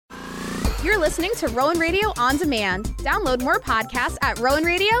You're listening to Rowan Radio On Demand. Download more podcasts at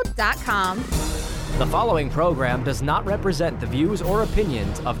rowanradio.com. The following program does not represent the views or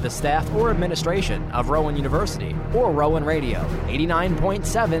opinions of the staff or administration of Rowan University or Rowan Radio,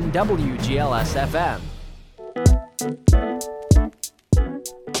 89.7 WGLS FM.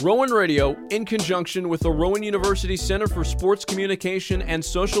 Rowan Radio, in conjunction with the Rowan University Center for Sports Communication and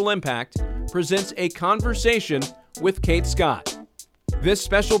Social Impact, presents a conversation with Kate Scott. This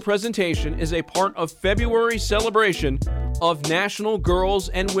special presentation is a part of February's celebration of National Girls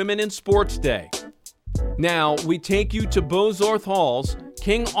and Women in Sports Day. Now, we take you to Bozarth Hall's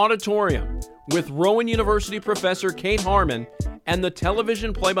King Auditorium with Rowan University professor Kate Harmon and the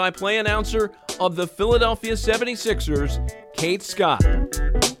television play-by-play announcer of the Philadelphia 76ers, Kate Scott.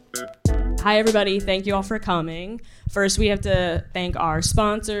 Hi, everybody. Thank you all for coming. First, we have to thank our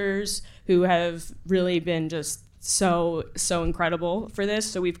sponsors who have really been just so incredible for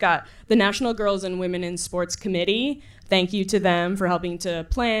this. So we've got the National Girls and Women in Sports Committee. Thank you to them for helping to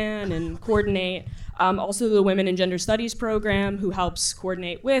plan and coordinate. Also the Women in Gender Studies program, who helps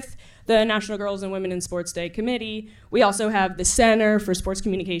coordinate with the National Girls and Women in Sports Day Committee. We also have the Center for Sports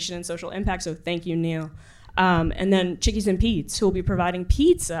Communication and Social Impact, so thank you, Neil. And then Chickies and Pete's, who will be providing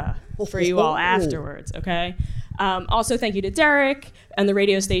pizza for you all afterwards, okay? Also, thank you to Derek and the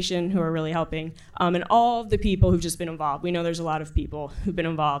radio station who are really helping, and all of the people who've just been involved. We know there's a lot of people who've been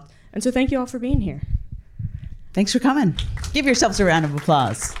involved. And so thank you all for being here. Thanks for coming. Give yourselves a round of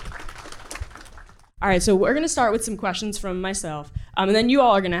applause. All right, so we're going to start with some questions from myself, and then you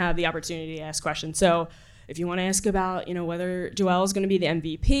all are going to have the opportunity to ask questions. So if you want to ask about, whether Joelle is going to be the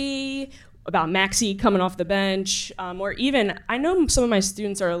MVP, about Maxie coming off the bench, or even, I know some of my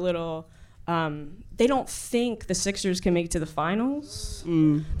students are a little, they don't think the Sixers can make it to the finals.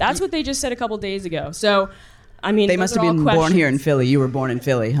 That's what they just said a couple days ago. So, I mean, they must have been born here in Philly. You were born in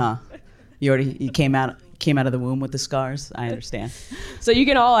Philly, huh? You came out of the womb with the scars. I understand. So you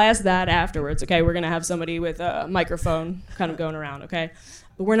can all ask that afterwards, okay? We're going to have somebody with a microphone kind of going around, okay?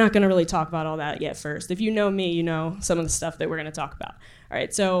 But we're not going to really talk about all that yet first. If you know me, you know some of the stuff that we're going to talk about. All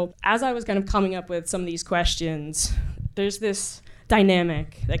right, so as I was kind of coming up with some of these questions, there's this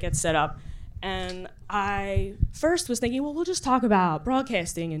dynamic that gets set up. And I first was thinking, well, we'll just talk about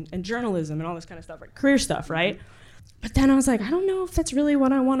broadcasting and journalism and all this kind of stuff, right? Career stuff, right? But then I was like, I don't know if that's really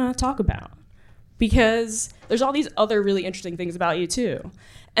what I want to talk about, because there's all these other really interesting things about you too.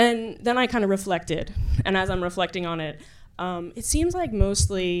 And then I kind of reflected, and as I'm reflecting on it, it seems like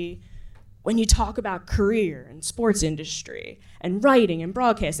mostly when you talk about career and sports industry and writing and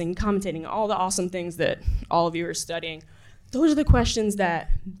broadcasting and commentating, all the awesome things that all of you are studying, those are the questions that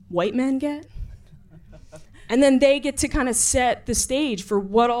white men get. And then they get to kind of set the stage for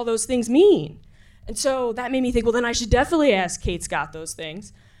what all those things mean. And so that made me think, well, then I should definitely ask Kate Scott those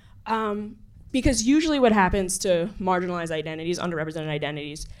things. Because usually what happens to marginalized identities, underrepresented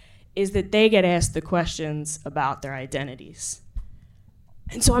identities, is that they get asked the questions about their identities.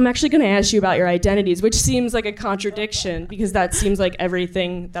 And so I'm actually going to ask you about your identities, which seems like a contradiction, because that seems like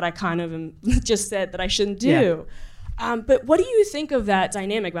everything that I kind of just said that I shouldn't do. Yeah. But what do you think of that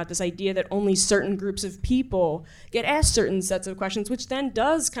dynamic, about this idea that only certain groups of people get asked certain sets of questions, which then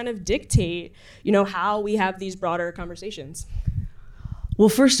does kind of dictate, how we have these broader conversations? Well,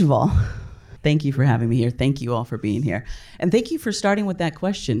 first of all, thank you for having me here. Thank you all for being here. And thank you for starting with that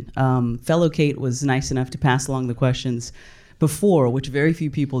question. Fellow Kate was nice enough to pass along the questions before, which very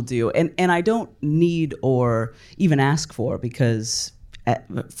few people do. And I don't need or even ask for, because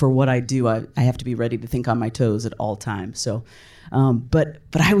for what I do, I have to be ready to think on my toes at all times. So, but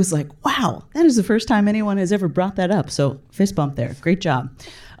I was like, wow, that is the first time anyone has ever brought that up. So fist bump there. Great job.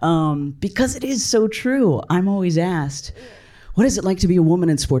 Because it is so true. I'm always asked, what is it like to be a woman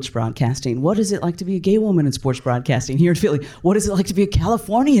in sports broadcasting? What is it like to be a gay woman in sports broadcasting here in Philly? What is it like to be a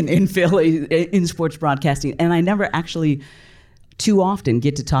Californian in Philly in sports broadcasting? And I never actually too often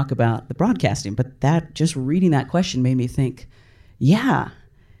get to talk about the broadcasting, but that, just reading that question made me think, yeah,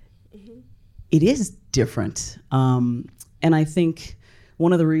 it is different. And I think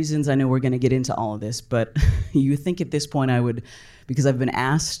one of the reasons, I know we're going to get into all of this, but you think at this point I would, because I've been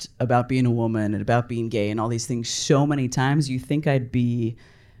asked about being a woman and about being gay and all these things so many times, you think I'd be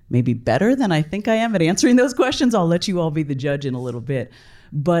maybe better than I think I am at answering those questions. I'll let you all be the judge in a little bit.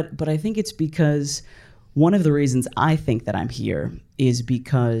 But I think it's because one of the reasons I think that I'm here is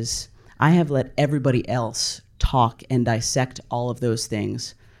because I have let everybody else talk and dissect all of those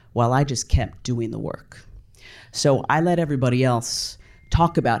things while I just kept doing the work. So I let everybody else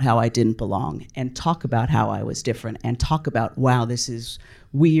talk about how I didn't belong and talk about how I was different and talk about, wow, this is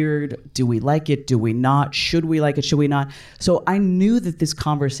weird. Do we like it? Do we not? Should we like it? Should we not? So I knew that this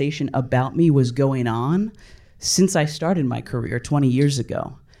conversation about me was going on since I started my career 20 years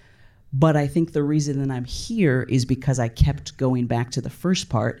ago. But I think the reason that I'm here is because I kept going back to the first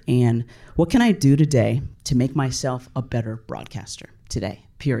part and what can I do today to make myself a better broadcaster today,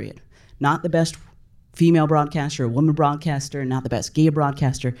 period. Not the best female broadcaster, or woman broadcaster, not the best gay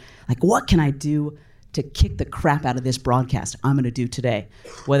broadcaster. Like, what can I do to kick the crap out of this broadcast I'm going to do today?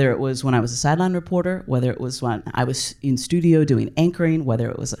 Whether it was when I was a sideline reporter, whether it was when I was in studio doing anchoring, whether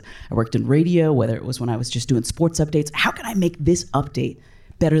it was I worked in radio, whether it was when I was just doing sports updates. How can I make this update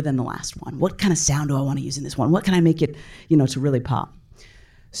better than the last one? What kind of sound do I want to use in this one? What can I make it, to really pop?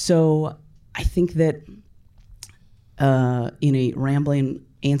 So I think that in a rambling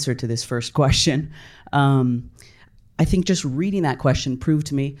answer to this first question, I think just reading that question proved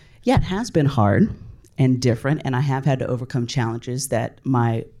to me, yeah, it has been hard and different, and I have had to overcome challenges that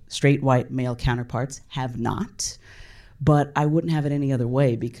my straight white male counterparts have not. But I wouldn't have it any other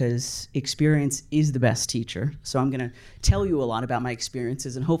way because experience is the best teacher. So I'm going to tell you a lot about my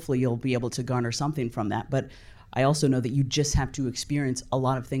experiences, and hopefully you'll be able to garner something from that. But I also know that you just have to experience a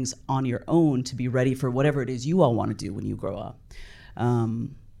lot of things on your own to be ready for whatever it is you all want to do when you grow up.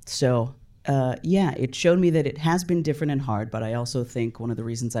 It showed me that it has been different and hard, but I also think one of the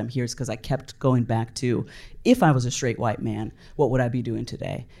reasons I'm here is because I kept going back to, if I was a straight white man, what would I be doing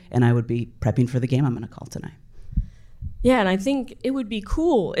today? And I would be prepping for the game I'm going to call tonight. Yeah, and I think it would be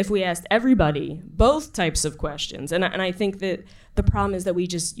cool if we asked everybody both types of questions. And I think that the problem is that we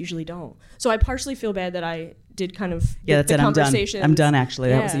just usually don't. So I partially feel bad that I did kind of that's the it. conversation. I'm done, actually.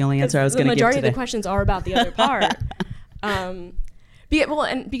 That was the only answer I was going to give today. The majority of the questions are about the other part.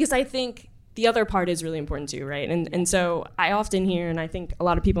 Because I think the other part is really important too, right? And so I often hear, and I think a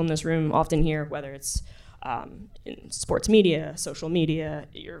lot of people in this room often hear, whether it's in sports media, social media,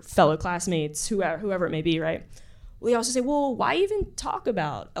 your fellow classmates, whoever it may be, right? We also say, well, why even talk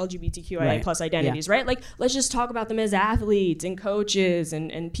about LGBTQIA plus identities, right? Like, let's just talk about them as athletes and coaches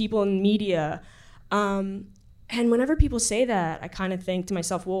and people in media. And whenever people say that, I kind of think to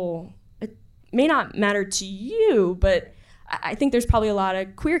myself, well, it may not matter to you, but I think there's probably a lot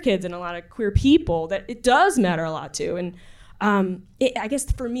of queer kids and a lot of queer people that it does matter a lot to. And I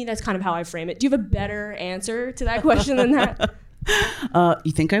guess for me, that's kind of how I frame it. Do you have a better answer to that question than that?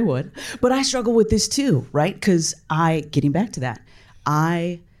 You think I would, but I struggle with this too, right? Because getting back to that,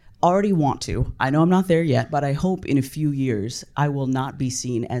 I already want to. I know I'm not there yet, but I hope in a few years I will not be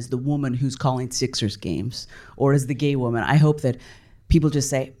seen as the woman who's calling Sixers games or as the gay woman. I hope that people just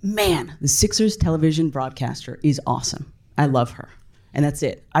say, man, the Sixers television broadcaster is awesome. I love her. And that's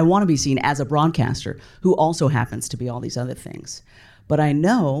it. I want to be seen as a broadcaster who also happens to be all these other things. But I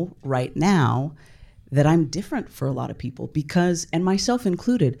know right now that I'm different for a lot of people because, and myself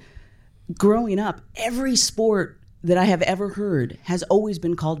included, growing up, every sport that I have ever heard has always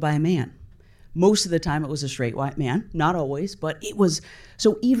been called by a man. Most of the time it was a straight white man, not always, but it was.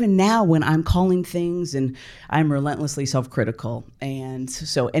 So even now when I'm calling things and I'm relentlessly self-critical, and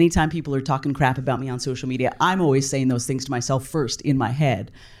so anytime people are talking crap about me on social media, I'm always saying those things to myself first in my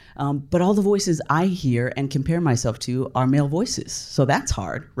head. But all the voices I hear and compare myself to are male voices. So that's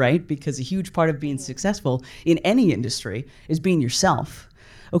hard, right? Because a huge part of being successful in any industry is being yourself.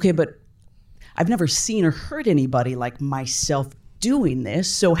 Okay, but I've never seen or heard anybody like myself doing this.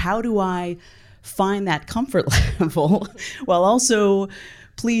 So how do I find that comfort level while also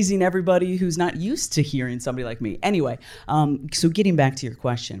pleasing everybody who's not used to hearing somebody like me? Anyway, so getting back to your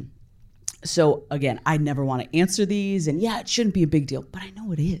question. So again, I never want to answer these, and yeah, it shouldn't be a big deal, but I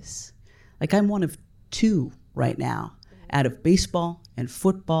know it is. Like, I'm one of two right now out of baseball and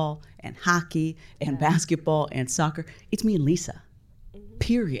football and hockey and basketball and soccer. It's me and Lisa,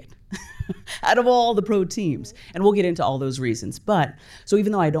 period. Out of all the pro teams. And we'll get into all those reasons. But so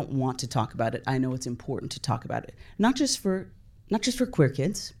even though I don't want to talk about it, I know it's important to talk about it. Not just for queer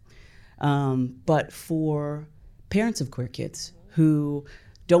kids, but for parents of queer kids who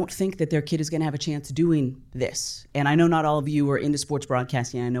don't think that their kid is going to have a chance doing this. And I know not all of you are into sports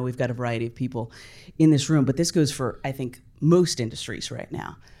broadcasting. I know we've got a variety of people in this room, but this goes for, I think, most industries right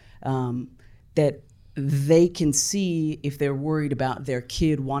now, that they can see if they're worried about their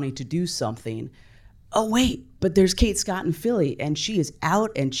kid wanting to do something. Oh, wait, but there's Kate Scott in Philly, and she is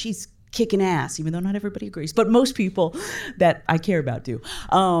out, and she's kicking ass, even though not everybody agrees, but most people that I care about do.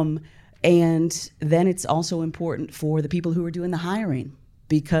 And then it's also important for the people who are doing the hiring,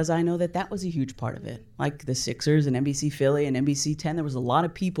 because I know that was a huge part of it. Like the Sixers and NBC Philly and NBC 10, there was a lot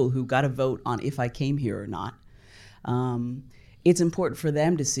of people who got a vote on if I came here or not. it's important for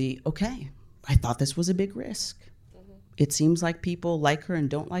them to see, okay, I thought this was a big risk. It seems like people like her and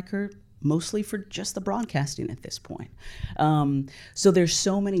don't like her mostly for just the broadcasting at this point. So there's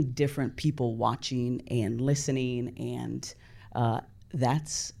so many different people watching and listening, and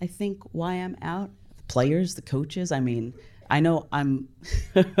that's, I think, why I'm out. The players, the coaches, I mean, I know I'm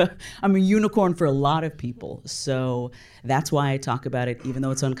I'm a unicorn for a lot of people, so that's why I talk about it, even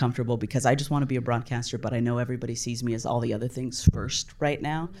though it's uncomfortable, because I just want to be a broadcaster, but I know everybody sees me as all the other things first right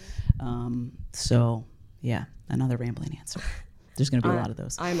now. So, yeah, another rambling answer. There's going to be a lot of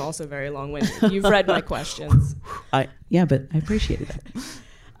those. I'm also very long-winded. You've read my questions. Yeah, but I appreciated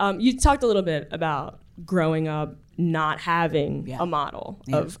that. You talked a little bit about growing up not having a model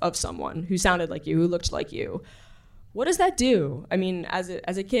of someone who sounded like you, who looked like you. What does that do? I mean, as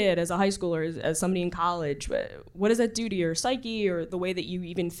a kid, as a high schooler, as somebody in college, what does that do to your psyche or the way that you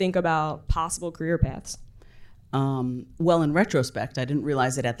even think about possible career paths? Well, in retrospect, I didn't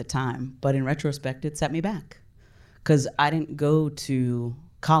realize it at the time, but in retrospect, it set me back. Because I didn't go to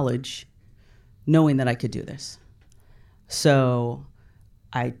college knowing that I could do this. So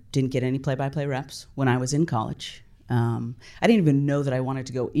I didn't get any play-by-play reps when I was in college. I didn't even know that I wanted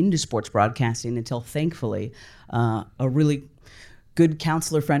to go into sports broadcasting until, thankfully, a really good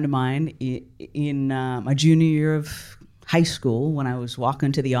counselor friend of mine in my junior year of high school, when I was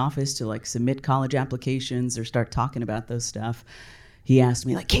walking to the office to like submit college applications or start talking about those stuff, he asked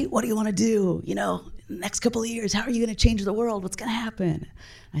me, like, Kate, what do you want to do? You know, in the next couple of years, how are you going to change the world? What's going to happen?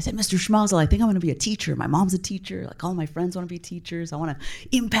 I said, Mr. Schmozzle, I think I'm going to be a teacher. My mom's a teacher. Like, all my friends want to be teachers. I want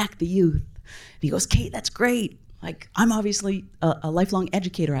to impact the youth. And he goes, Kate, that's great. Like, I'm obviously a lifelong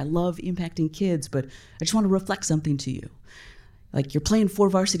educator. I love impacting kids, but I just want to reflect something to you. Like, you're playing 4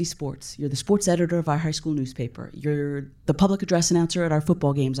 varsity sports. You're the sports editor of our high school newspaper. You're the public address announcer at our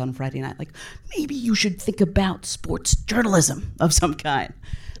football games on Friday night. Like, maybe you should think about sports journalism of some kind.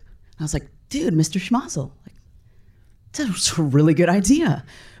 I was like, dude, Mr. Schmozzle, like, that's a really good idea.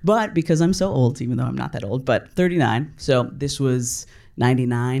 But because I'm so old, even though I'm not that old, but 39, so this was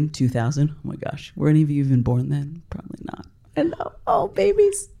 99, 2000. Oh my gosh, were any of you even born then? Probably not. I know. Oh,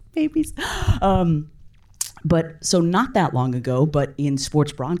 babies. But so not that long ago, but in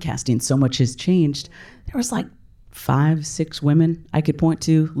sports broadcasting, so much has changed. There was like 5, 6 women I could point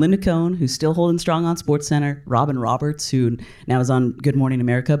to. Linda Cohn, who's still holding strong on SportsCenter. Robin Roberts, who now is on Good Morning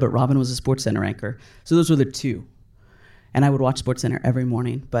America, but Robin was a SportsCenter anchor. So those were the 2. And I would watch SportsCenter every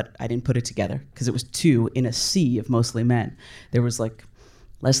morning, but I didn't put it together because it was 2 in a sea of mostly men. There was like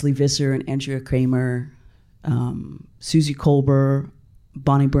Leslie Visser and Andrea Kramer, Susie Kolber,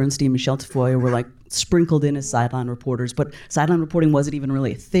 Bonnie Bernstein, Michelle Tafoya were like sprinkled in as sideline reporters, but sideline reporting wasn't even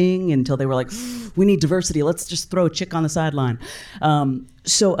really a thing until they were like, we need diversity, let's just throw a chick on the sideline.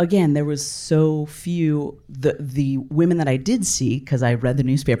 So again, there was so few, the women that I did see, because I read the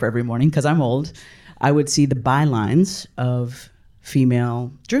newspaper every morning, because I'm old, I would see the bylines of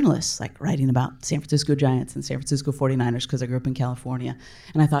female journalists, like writing about San Francisco Giants and San Francisco 49ers, because I grew up in California.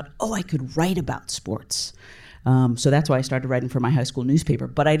 And I thought, oh, I could write about sports. So that's why I started writing for my high school newspaper.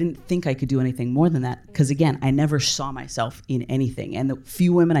 But I didn't think I could do anything more than that, because again, I never saw myself in anything. And the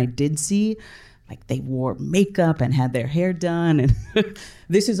few women I did see, like, they wore makeup and had their hair done. And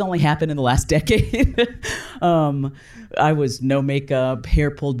this has only happened in the last decade. I was no makeup,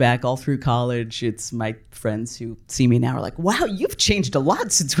 hair pulled back all through college. It's my friends who see me now are like, wow, you've changed a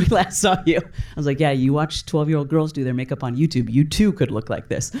lot since we last saw you. I was like, yeah, you watch 12-year-old girls do their makeup on YouTube. You too could look like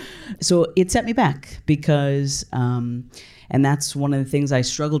this. So it set me back because, and that's one of the things I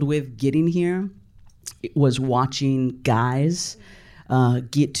struggled with getting here, was watching guys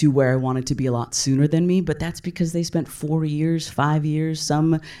get to where I wanted to be a lot sooner than me. But that's because they spent 4 years, 5 years.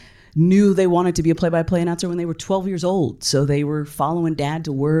 Some knew they wanted to be a play-by-play announcer when they were 12 years old. So they were following dad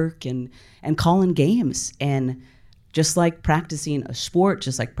to work and calling games. And just like practicing a sport,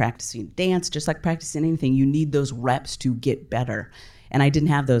 just like practicing dance, just like practicing anything, you need those reps to get better. And I didn't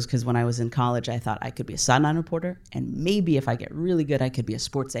have those because when I was in college, I thought I could be a sideline reporter. And maybe if I get really good, I could be a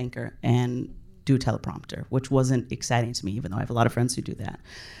sports anchor and do a teleprompter, which wasn't exciting to me, even though I have a lot of friends who do that.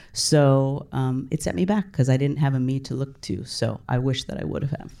 So it set me back because I didn't have a me to look to. So I wish that I would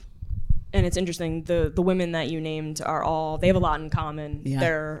have. And it's interesting, the women that you named are all, they have a lot in common. Yeah.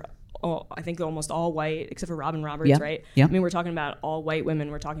 They're, I think, almost all white, except for Robin Roberts, right? Yeah. I mean, we're talking about all white women.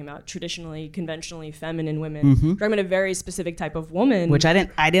 We're talking about traditionally, conventionally feminine women. We're talking about a very specific type of woman. Which I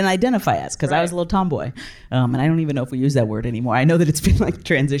didn't identify as, because I was a little tomboy. And I don't even know if we use that word anymore. I know that it's been like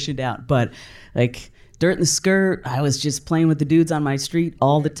transitioned out, but like dirt in the skirt. I was just playing with the dudes on my street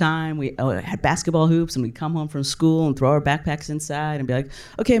all the time. We had basketball hoops, and we'd come home from school and throw our backpacks inside and be like,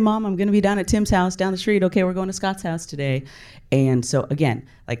 okay, Mom, I'm going to be down at Tim's house down the street. Okay, we're going to Scott's house today. And so, again,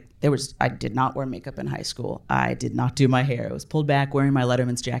 like I did not wear makeup in high school. I did not do my hair. I was pulled back wearing my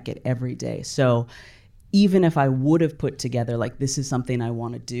Letterman's jacket every day. So even if I would have put together, like, this is something I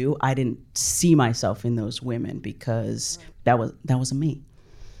want to do, I didn't see myself in those women because that wasn't me.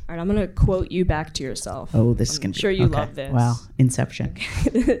 All right, I'm going to quote you back to yourself. Oh, this is going to be... I'm sure you love this. Wow, Inception.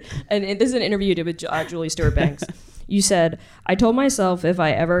 And this is an interview you did with Julie Stewart-Banks. You said, I told myself if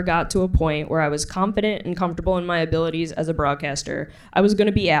I ever got to a point where I was confident and comfortable in my abilities as a broadcaster, I was going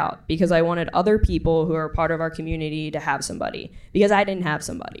to be out because I wanted other people who are part of our community to have somebody, because I didn't have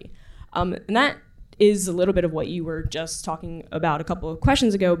somebody. And that is a little bit of what you were just talking about a couple of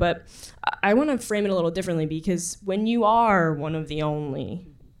questions ago, but I want to frame it a little differently, because when you are one of the only,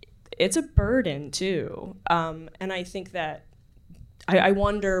 it's a burden too. And I think that I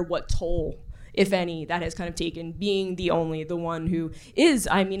wonder what toll, if any, that has kind of taken, being the one who is.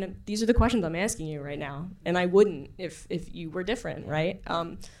 I mean, these are the questions I'm asking you right now, and I wouldn't if you were different, right?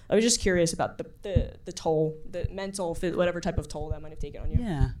 I was just curious about the toll, the mental, whatever type of toll that might have taken on you.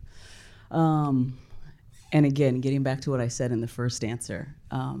 Yeah. And again, getting back to what I said in the first answer,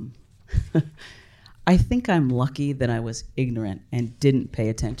 I think I'm lucky that I was ignorant and didn't pay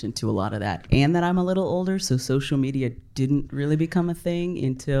attention to a lot of that, and that I'm a little older, so social media didn't really become a thing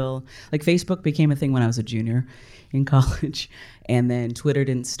until, like, Facebook became a thing when I was a junior in college, and then Twitter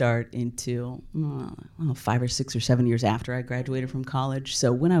didn't start until 5 or 6 or 7 years after I graduated from college.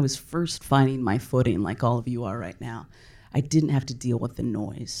 So when I was first finding my footing, like all of you are right now, I didn't have to deal with the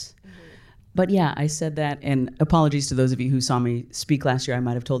noise. Mm-hmm. But yeah, I said that, and apologies to those of you who saw me speak last year. I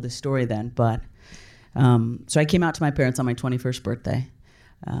might have told this story then, but so I came out to my parents on my 21st birthday,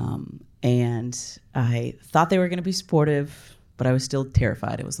 and I thought they were going to be supportive, but I was still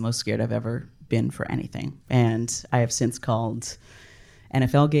terrified. It was the most scared I've ever been for anything. And I have since called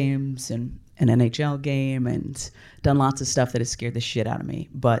NFL games and an NHL game and done lots of stuff that has scared the shit out of me.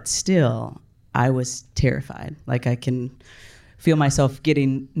 But still, I was terrified. Like, I can feel myself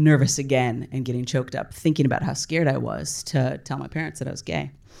getting nervous again and getting choked up thinking about how scared I was to tell my parents that I was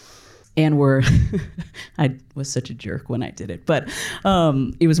gay. And I was such a jerk when I did it, but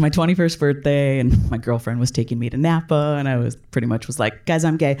it was my 21st birthday, and my girlfriend was taking me to Napa, and I was like, guys,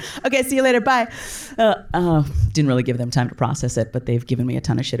 I'm gay. Okay, see you later, bye. Didn't really give them time to process it, but they've given me a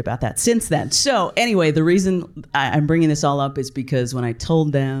ton of shit about that since then. So anyway, the reason I'm bringing this all up is because when I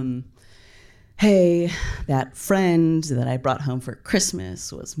told them, hey, that friend that I brought home for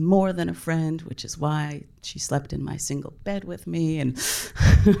Christmas was more than a friend, which is why she slept in my single bed with me. And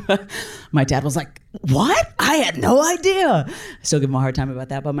my dad was like, what? I had no idea. I still give him a hard time about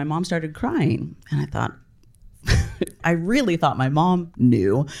that, but my mom started crying. And I thought, I really thought my mom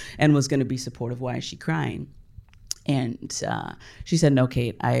knew and was going to be supportive. Why is she crying? And she said, no,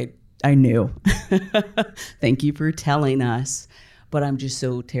 Kate, I knew. Thank you for telling us. But I'm just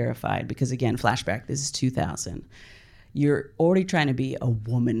so terrified because, again, flashback, this is 2000. You're already trying to be a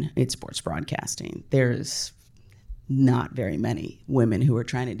woman in sports broadcasting. There's not very many women who are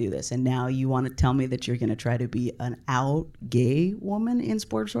trying to do this. And now you want to tell me that you're going to try to be an out gay woman in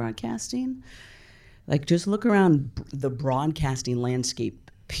sports broadcasting? Like, just look around the broadcasting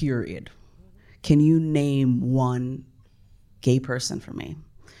landscape, period. Can you name one gay person for me?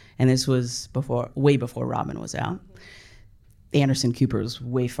 And this was way before Robin was out. Anderson Cooper was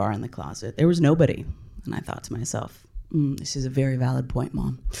way far in the closet. There was nobody. And I thought to myself, this is a very valid point,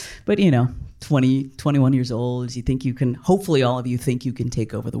 Mom. But, 21 years old, you think you can, hopefully all of you think you can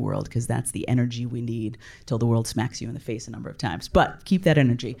take over the world, because that's the energy we need till the world smacks you in the face a number of times. But keep that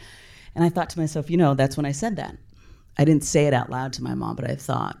energy. And I thought to myself, that's when I said that. I didn't say it out loud to my mom, but I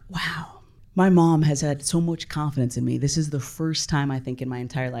thought, wow, my mom has had so much confidence in me. This is the first time I think in my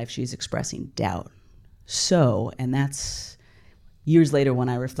entire life she's expressing doubt. So, and that's years later when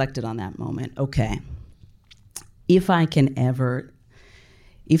I reflected on that moment, okay, if this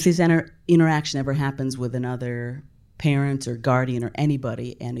interaction ever happens with another parent or guardian or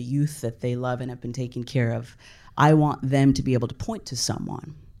anybody and a youth that they love and have been taken care of, I want them to be able to point to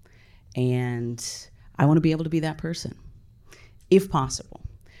someone. And I want to be able to be that person, if possible.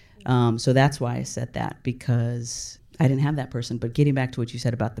 So that's why I said that, because I didn't have that person. But getting back to what you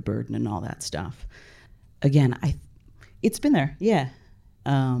said about the burden and all that stuff, again, it's been there, yeah.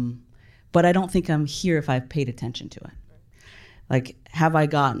 But I don't think I'm here if I've paid attention to it. Like, have I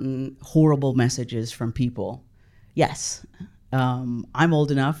gotten horrible messages from people? Yes. I'm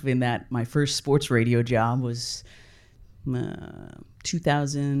old enough in that my first sports radio job was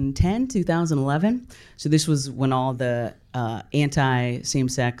 2010, 2011. So this was when all the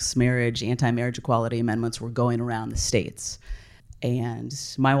anti-same-sex marriage, anti-marriage equality amendments were going around the states. And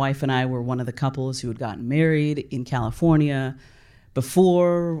my wife and I were one of the couples who had gotten married in California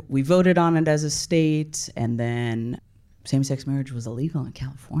before we voted on it as a state. And then same-sex marriage was illegal in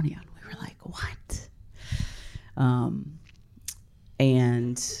California. And we were like, what?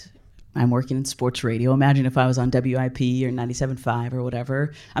 And I'm working in sports radio. Imagine if I was on WIP or 97.5 or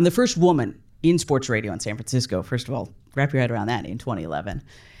whatever. I'm the first woman in sports radio in San Francisco. First of all, wrap your head around that, in 2011.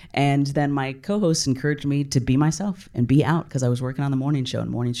 And then my co-hosts encouraged me to be myself and be out because I was working on the morning show. And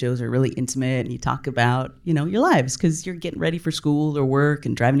morning shows are really intimate, and you talk about, your lives because you're getting ready for school or work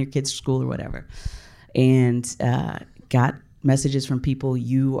and driving your kids to school or whatever. And got messages from people,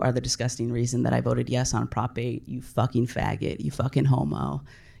 you are the disgusting reason that I voted yes on Prop 8. You fucking faggot. You fucking homo.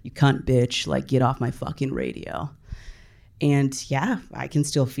 You cunt bitch, like, get off my fucking radio. And yeah, I can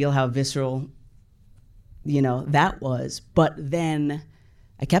still feel how visceral, that was. But then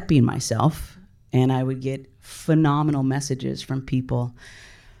I kept being myself, and I would get phenomenal messages from people.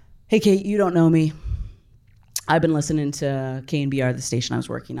 Hey, Kate, you don't know me. I've been listening to KNBR, the station I was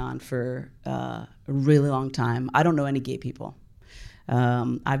working on, for a really long time. I don't know any gay people.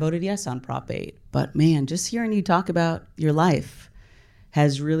 I voted yes on Prop 8. But man, just hearing you talk about your life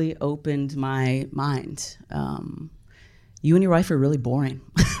has really opened my mind. You and your wife are really boring.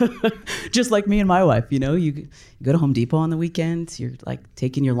 Just like me and my wife, you go to Home Depot on the weekends, you're like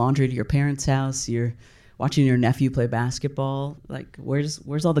taking your laundry to your parents' house, you're watching your nephew play basketball. Like,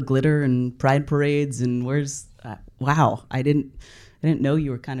 where's all the glitter and pride parades, and wow, I didn't know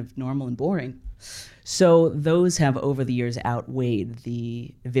you were kind of normal and boring. So those have over the years outweighed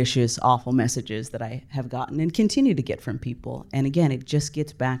the vicious, awful messages that I have gotten and continue to get from people. And again, it just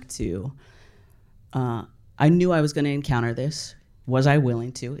gets back to, I knew I was going to encounter this. Was I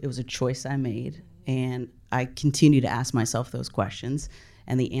willing to? It was a choice I made. And I continue to ask myself those questions.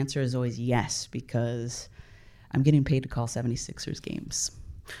 And the answer is always yes, because I'm getting paid to call 76ers games.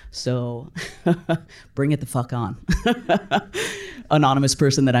 So bring it the fuck on. Anonymous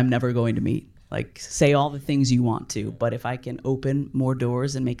person that I'm never going to meet. Like, say all the things you want to, but if I can open more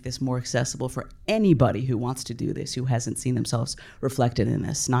doors and make this more accessible for anybody who wants to do this, who hasn't seen themselves reflected in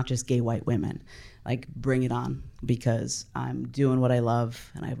this, not just gay white women, like, bring it on, because I'm doing what I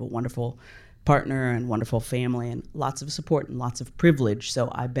love, and I have a wonderful partner and wonderful family and lots of support and lots of privilege, so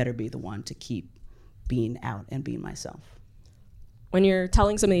I better be the one to keep being out and being myself. When you're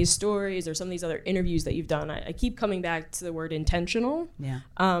telling some of these stories or some of these other interviews that you've done, I keep coming back to the word intentional. Yeah.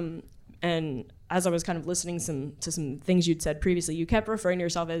 And as I was kind of listening to some things you'd said previously, you kept referring to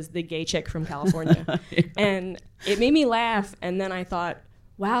yourself as the gay chick from California. Yeah. And it made me laugh. And then I thought,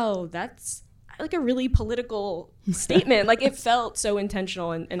 wow, that's like a really political statement. Like, it felt so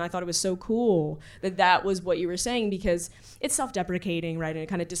intentional. And I thought it was so cool that was what you were saying, because it's self-deprecating, right? And it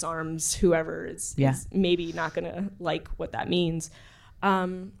kind of disarms whoever is maybe not going to like what that means.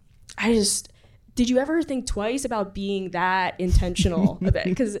 Did you ever think twice about being that intentional?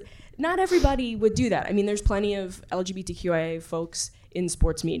 Because not everybody would do that. I mean, there's plenty of LGBTQIA folks in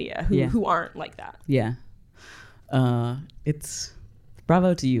sports media who aren't like that. Yeah. It's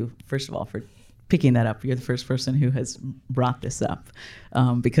bravo to you, first of all, for picking that up. You're the first person who has brought this up,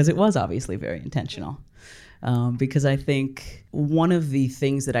 because it was obviously very intentional. Because I think one of the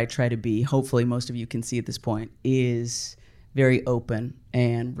things that I try to be, hopefully most of you can see at this point, is very open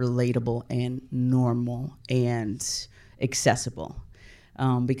and relatable and normal and accessible.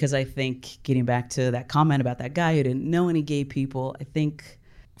 Because I think, getting back to that comment about that guy who didn't know any gay people, I think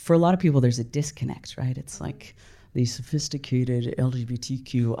for a lot of people there's a disconnect, right? It's like the sophisticated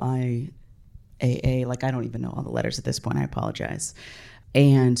LGBTQIAA, like, I don't even know all the letters at this point, I apologize.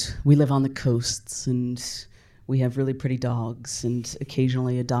 And we live on the coasts, and we have really pretty dogs, and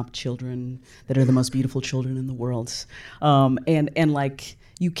occasionally adopt children that are the most beautiful children in the world. And like,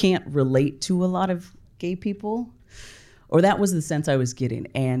 you can't relate to a lot of gay people, or that was the sense I was getting.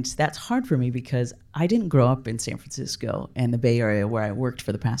 And that's hard for me because I didn't grow up in San Francisco and the Bay Area where I worked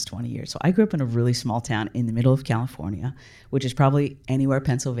for the past 20 years. So I grew up in a really small town in the middle of California, which is probably anywhere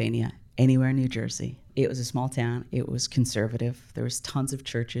Pennsylvania, anywhere New Jersey. It was a small town. It was conservative. There was tons of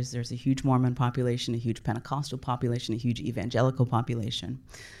churches. There's a huge Mormon population, a huge Pentecostal population, a huge evangelical population,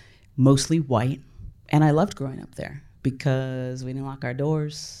 mostly white. And I loved growing up there because we didn't lock our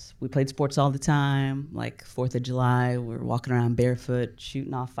doors. We played sports all the time, like 4th of July. We were walking around barefoot,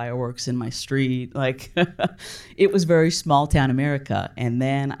 shooting off fireworks in my street. Like, it was very small town America. And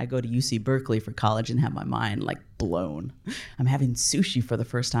then I go to UC Berkeley for college and have my mind like blown. I'm having sushi for the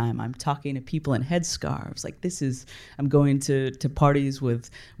first time. I'm talking to people in headscarves. Like I'm going to parties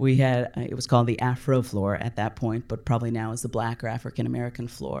with, it was called the Afro floor at that point, but probably now is the Black or African American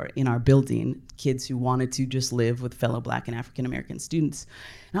floor in our building. Kids who wanted to just live with fellow Black and African American students.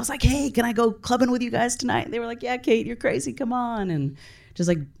 And I was like, hey, can I go clubbing with you guys tonight? And they were like, yeah, Kate, you're crazy. Come on. And just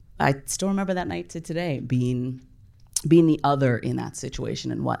like, I still remember that night to today, being the other in that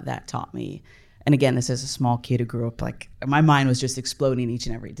situation and what that taught me. And again, this is a small kid who grew up, like, my mind was just exploding each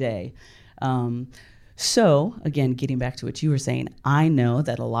and every day. So again, getting back to what you were saying, I know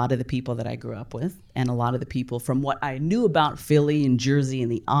that a lot of the people that I grew up with and a lot of the people from what I knew about Philly and Jersey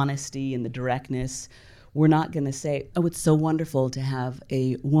and the honesty and the directness, we're not going to say, oh, it's so wonderful to have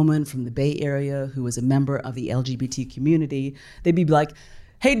a woman from the Bay Area who is a member of the LGBT community. They'd be like,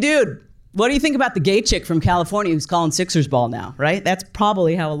 hey, dude, what do you think about the gay chick from California who's calling Sixers ball now, right? That's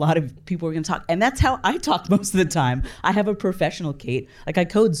probably how a lot of people are going to talk. And that's how I talk most of the time. I have a professional Kate. Like, I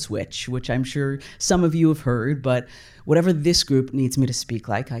code switch, which I'm sure some of you have heard, but whatever this group needs me to speak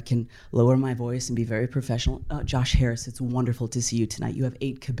like, I can lower my voice and be very professional. Josh Harris, it's wonderful to see you tonight. You have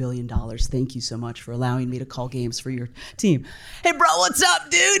 $8 kabillion. Thank you so much for allowing me to call games for your team. Hey, bro, what's up,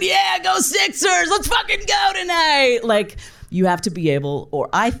 dude? Yeah, go Sixers. Let's fucking go tonight. Like, you have to be able, or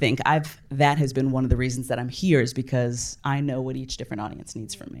I think that has been one of the reasons that I'm here, is because I know what each different audience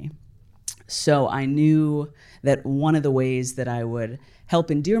needs from me. So I knew that one of the ways that I would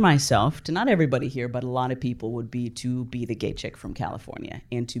help endear myself to not everybody here, but a lot of people, would be to be the gay chick from California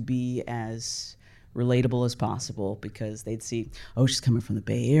and to be as relatable as possible, because they'd see, oh, she's coming from the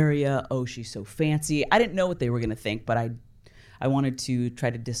Bay Area. Oh, she's so fancy. I didn't know what they were going to think, but I wanted to try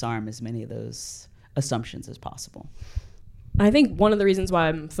to disarm as many of those assumptions as possible. I think one of the reasons why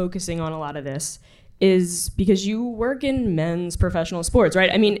I'm focusing on a lot of this is because you work in men's professional sports, right?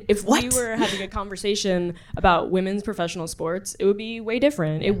 I mean, if we were having a conversation about women's professional sports, it would be way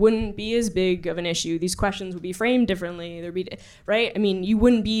different. It wouldn't be as big of an issue. These questions would be framed differently. There'd be, right? I mean, you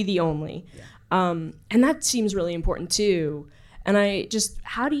wouldn't be the only. Yeah. And that seems really important too. And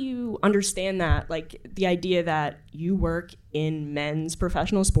how do you understand that? Like, the idea that you work in men's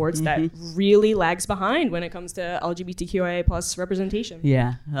professional sports that really lags behind when it comes to LGBTQIA plus representation.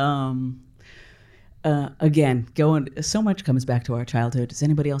 Yeah. Again, so much comes back to our childhood. Is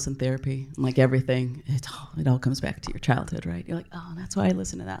anybody else in therapy? Like, everything, it all comes back to your childhood, right? You're like, oh, that's why I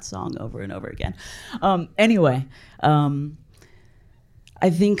listen to that song over and over again. Anyway, I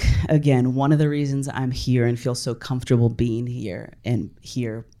think, again, one of the reasons I'm here and feel so comfortable being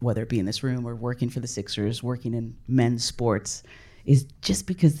here, whether it be in this room or working for the Sixers, working in men's sports, is just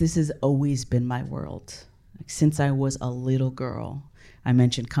because this has always been my world. Like, since I was a little girl, I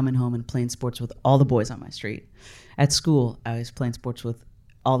mentioned coming home and playing sports with all the boys on my street. At school, I was playing sports with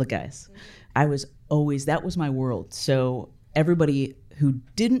all the guys. That was my world. So everybody who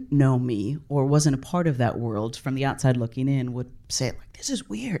didn't know me or wasn't a part of that world from the outside looking in would say, like, this is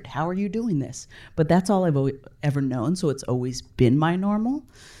weird. How are you doing this? But that's all I've ever known. So it's always been my normal.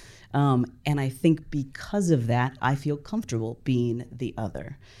 And I think because of that, I feel comfortable being the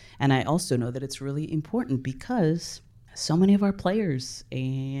other. And I also know that it's really important because so many of our players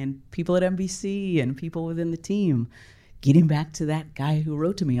and people at NBC and people within the team, getting back to that guy who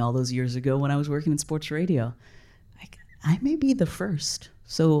wrote to me all those years ago when I was working in sports radio, I may be the first.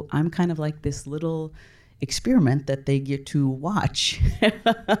 So I'm kind of like this little experiment that they get to watch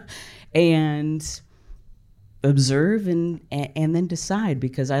and observe and then decide,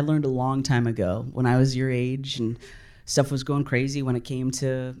 because I learned a long time ago when I was your age and stuff was going crazy when it came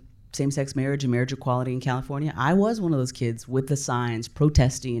to same-sex marriage and marriage equality in California. I was one of those kids with the signs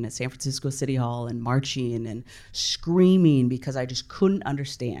protesting at San Francisco City Hall and marching and screaming because I just couldn't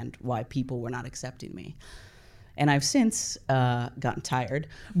understand why people were not accepting me. And I've since gotten tired,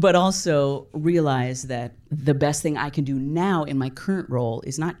 but also realized that the best thing I can do now in my current role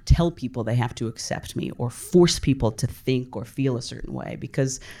is not tell people they have to accept me or force people to think or feel a certain way.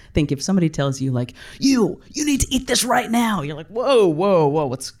 Because I think if somebody tells you, like, you need to eat this right now, you're like,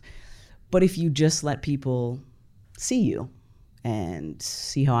 whoa, But if you just let people see you and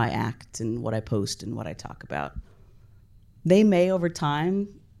see how I act and what I post and what I talk about, they may over time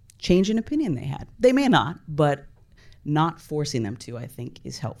change an opinion they had. They may not, but not forcing them to, I think,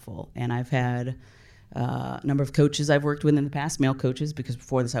 is helpful. And I've had a number of coaches I've worked with in the past, male coaches, because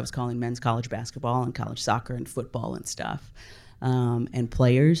before this I was calling men's college basketball and college soccer and football and stuff. And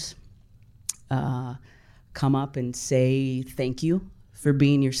players come up and say thank you for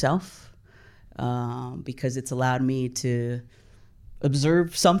being yourself, because it's allowed me to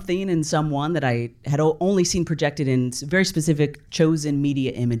observe something in someone that I had only seen projected in very specific chosen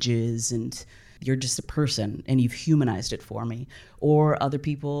media images and you're just a person and you've humanized it for me. Or other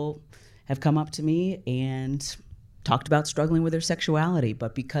people have come up to me and talked about struggling with their sexuality,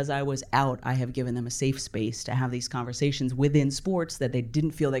 but because I was out, I have given them a safe space to have these conversations within sports that they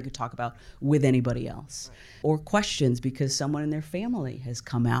didn't feel they could talk about with anybody else. Right. Or questions because someone in their family has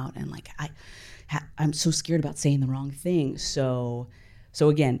come out and like, I'm so scared about saying the wrong thing. So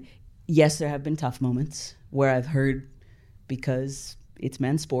again, yes, there have been tough moments where I've heard, because it's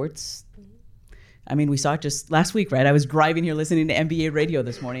men's sports. I mean, we saw it just last week, right? I was driving here listening to NBA radio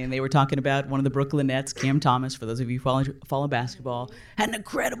this morning, and they were talking about one of the Brooklyn Nets, Cam Thomas, for those of you who follow basketball, had an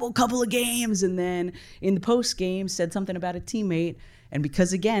incredible couple of games, and then in the post game said something about a teammate. And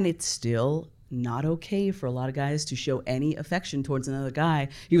because, again, it's still not okay for a lot of guys to show any affection towards another guy,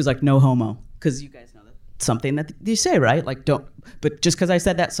 he was like, no homo, because you guys know that. Something that you say, right? Like, but just because I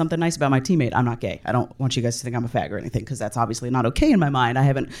said that something nice about my teammate, I'm not gay. I don't want you guys to think I'm a fag or anything, because that's obviously not okay in my mind. I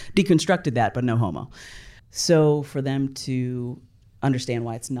haven't deconstructed that, but no homo. So for them to understand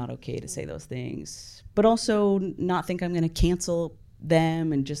why it's not okay to say those things, but also not think I'm going to cancel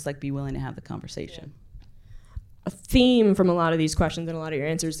them and just like be willing to have the conversation. A theme from a lot of these questions and a lot of your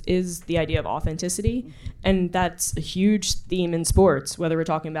answers is the idea of authenticity. Mm-hmm. And that's a huge theme in sports, whether we're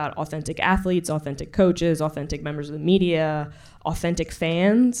talking about authentic athletes, authentic coaches, authentic members of the media, authentic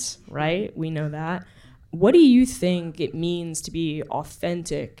fans, right? We know that. What do you think it means to be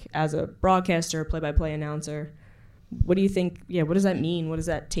authentic as a broadcaster, play-by-play announcer? What do you think, what does that mean? What does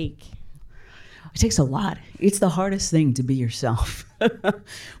that take? It takes a lot. It's the hardest thing to be yourself,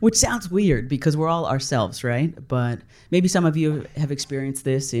 which sounds weird because we're all ourselves, right? But maybe some of you have experienced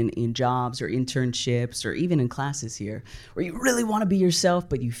this in jobs or internships or even in classes here, where you really want to be yourself,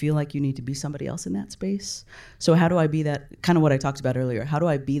 but you feel like you need to be somebody else in that space. So how do I be that, kind of what I talked about earlier, how do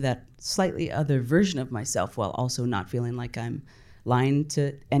I be that slightly other version of myself while also not feeling like I'm lying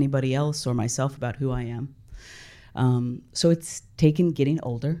to anybody else or myself about who I am? So it's taken getting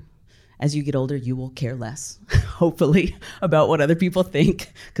older. As you get older, you will care less, hopefully, about what other people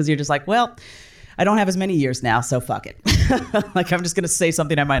think, because you're just like, well, I don't have as many years now, so fuck it. Like, I'm just going to say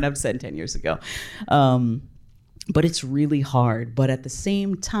something I might have said 10 years ago. But it's really hard. But at the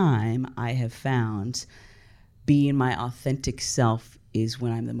same time, I have found being my authentic self is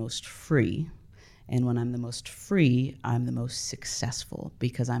when I'm the most free. And when I'm the most free, I'm the most successful,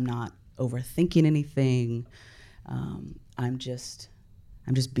 because I'm not overthinking anything. I'm just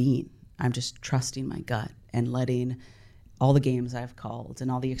being. I'm just trusting my gut and letting all the games I've called and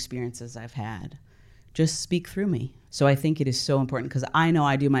all the experiences I've had just speak through me. So I think it is so important, because I know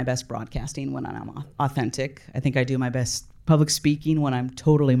I do my best broadcasting when I'm authentic. I think I do my best public speaking when I'm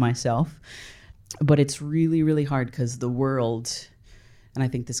totally myself. But it's really, really hard, because the world, and I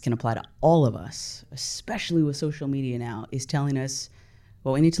think this can apply to all of us, especially with social media now, is telling us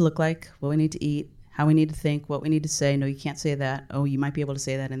what we need to look like, what we need to eat, how we need to think, what we need to say. No, you can't say that. Oh, you might be able to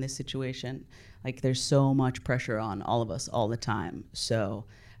say that in this situation. Like, there's so much pressure on all of us all the time. So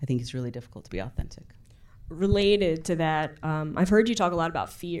I think it's really difficult to be authentic. Related to that, I've heard you talk a lot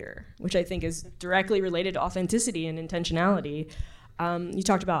about fear, which I think is directly related to authenticity and intentionality. You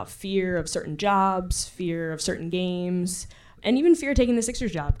talked about fear of certain jobs, fear of certain games, and even fear of taking the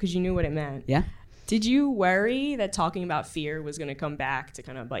Sixers job because you knew what it meant. Yeah. Did you worry that talking about fear was going to come back to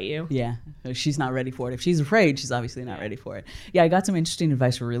kind of bite you? Yeah, she's not ready for it. If she's afraid, she's obviously not ready for it. Yeah, I got some interesting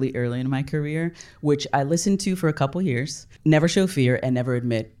advice really early in my career, which I listened to for a couple years. Never show fear and never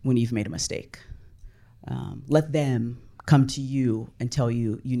admit when you've made a mistake. Let them come to you and tell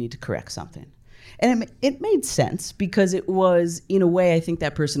you you need to correct something. And it made sense, because it was, in a way, I think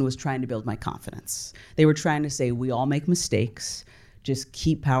that person was trying to build my confidence. They were trying to say, we all make mistakes. Just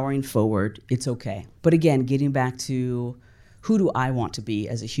keep powering forward. It's okay. But again, getting back to who do I want to be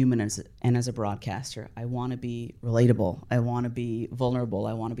as a human and as a broadcaster? I want to be relatable. I want to be vulnerable.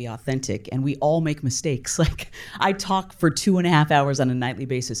 I want to be authentic. And we all make mistakes. Like, I talk for 2.5 hours on a nightly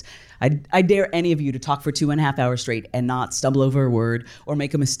basis. I dare any of you to talk for 2.5 hours straight and not stumble over a word or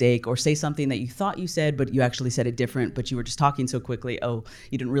make a mistake or say something that you thought you said, but you actually said it different, but you were just talking so quickly. Oh,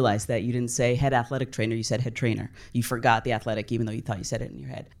 you didn't realize that. You didn't say head athletic trainer. You said head trainer. You forgot the athletic, even though you thought you said it in your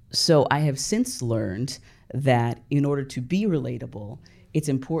head. So I have since learned that in order to be relatable, it's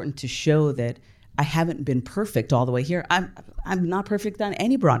important to show that I haven't been perfect all the way here. I'm not perfect on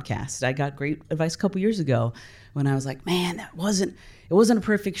any broadcast. I got great advice a couple years ago when I was like, man, it wasn't a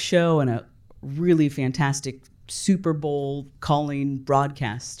perfect show, and a really fantastic Super Bowl calling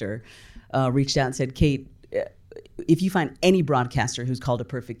broadcaster reached out and said, Kate, if you find any broadcaster who's called a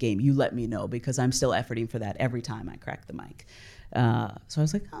perfect game, you let me know, because I'm still efforting for that every time I crack the mic. So I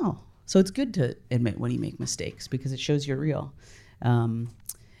was like, oh. So it's good to admit when you make mistakes, because it shows you're real. And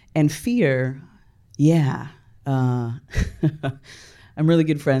fear, Yeah. I'm really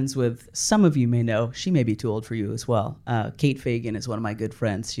good friends with, some of you may know, she may be too old for you as well. Kate Fagan is one of my good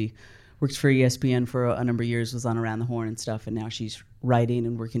friends. She works for ESPN for a number of years, was on Around the Horn and stuff, and now she's writing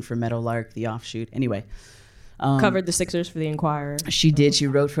and working for Meadowlark, the offshoot. Anyway. Covered the Sixers for the Inquirer. She did. She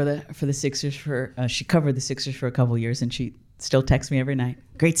wrote for the Sixers she covered the Sixers for a couple of years, and she still texts me every night.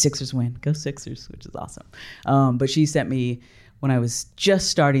 Great Sixers win. Go Sixers, which is awesome. But she sent me, when I was just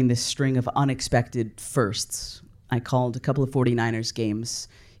starting this string of unexpected firsts, I called a couple of 49ers games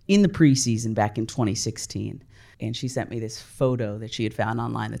in the preseason back in 2016. And she sent me this photo that she had found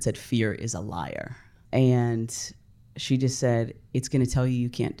online that said, "Fear is a liar." And she just said, it's going to tell you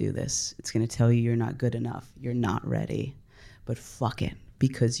can't do this. It's going to tell you you're not good enough. You're not ready. But fuck it,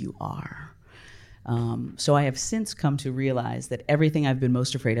 because you are. So I have since come to realize that everything I've been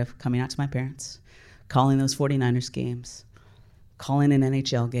most afraid of, coming out to my parents, calling those 49ers games, calling an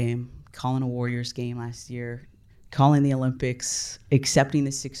NHL game, calling a Warriors game last year, calling the Olympics, accepting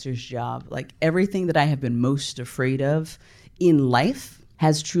the Sixers job, like everything that I have been most afraid of in life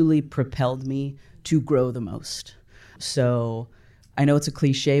has truly propelled me to grow the most. So I know it's a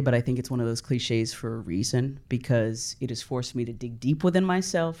cliche, but I think it's one of those cliches for a reason, because it has forced me to dig deep within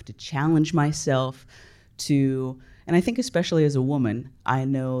myself, to challenge myself, and I think especially as a woman, I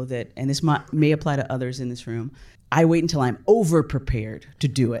know that, and this may apply to others in this room, I wait until I'm over-prepared to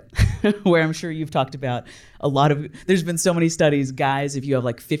do it, where I'm sure you've talked about there's been so many studies, guys, if you have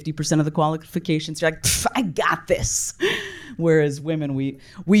like 50% of the qualifications, you're like, I got this. Whereas women, we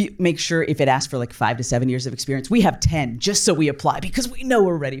make sure if it asks for like 5 to 7 years of experience, we have 10 just so we apply because we know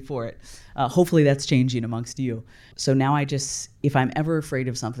we're ready for it. Hopefully that's changing amongst you. So now if I'm ever afraid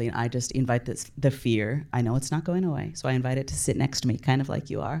of something, I just invite the fear. I know it's not going away, so I invite it to sit next to me, kind of like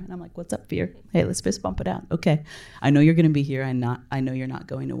you are. And I'm like, what's up, fear? Hey, let's fist bump it out. Okay. I know you're going to be here. I know you're not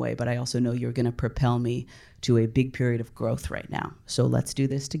going away, but I also know you're going to propel me to a big period of growth right now. So let's do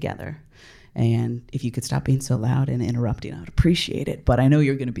this together. And if you could stop being so loud and interrupting, I would appreciate it. But I know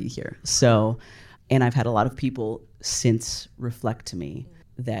you're going to be here. So, and I've had a lot of people since reflect to me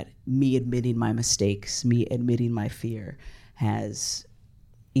that me admitting my mistakes, me admitting my fear has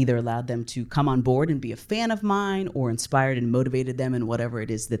either allowed them to come on board and be a fan of mine, or inspired and motivated them in whatever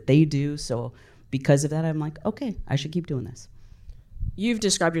it is that they do. So because of that, I'm like, okay, I should keep doing this. You've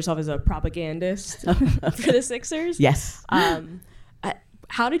described yourself as a propagandist for the Sixers. Yes.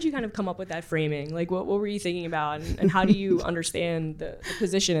 How did you kind of come up with that framing? Like, what were you thinking about, and how do you understand the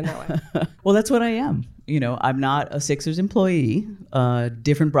position in that way? Well, that's what I am. I'm not a Sixers employee.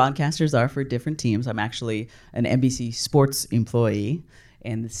 Different broadcasters are for different teams. I'm actually an NBC Sports employee,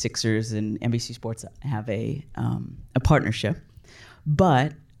 and the Sixers and NBC Sports have a partnership.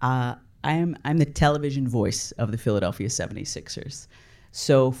 But I'm the television voice of the Philadelphia 76ers.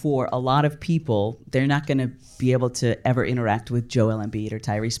 So for a lot of people, they're not going to be able to ever interact with Joel Embiid or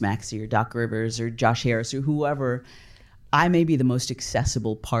Tyrese Maxey or Doc Rivers or Josh Harris or whoever. I may be the most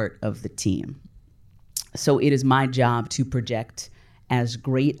accessible part of the team. So it is my job to project as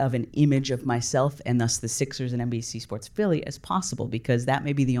great of an image of myself and thus the Sixers and NBC Sports Philly as possible, because that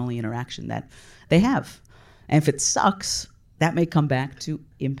may be the only interaction that they have. And if it sucks, that may come back to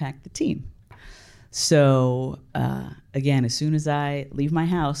impact the team. So, again, as soon as I leave my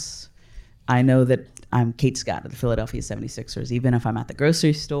house, I know that I'm Kate Scott of the Philadelphia 76ers. Even if I'm at the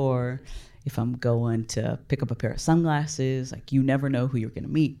grocery store, if I'm going to pick up a pair of sunglasses, like, you never know who you're going to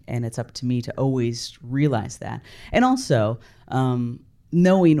meet. And it's up to me to always realize that. And also,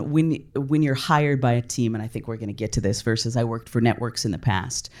 knowing when you're hired by a team, and I think we're going to get to this, versus I worked for networks in the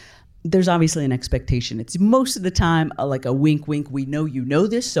past, there's obviously an expectation. It's most of the time like a wink, wink. We know you know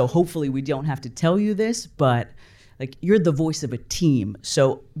this, so hopefully we don't have to tell you this, but like, you're the voice of a team,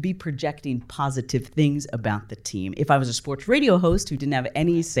 so be projecting positive things about the team. If I was a sports radio host who didn't have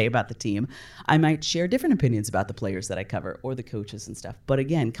any say about the team, I might share different opinions about the players that I cover or the coaches and stuff. But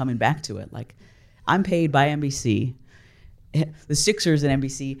again, coming back to it, like, I'm paid by NBC. The Sixers and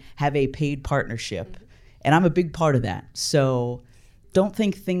NBC have a paid partnership, and I'm a big part of that. So don't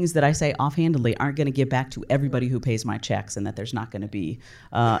think things that I say offhandedly aren't going to get back to everybody who pays my checks, and that there's not going to be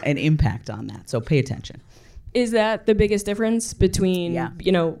an impact on that. So pay attention. Is that the biggest difference between,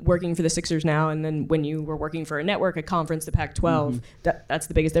 working for the Sixers now and then when you were working for a network, a conference, the Pac-12? Mm-hmm. That's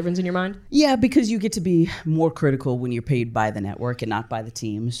the biggest difference in your mind? Yeah, because you get to be more critical when you're paid by the network and not by the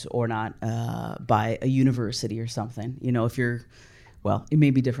teams, or not by a university or something. If you're Well, it may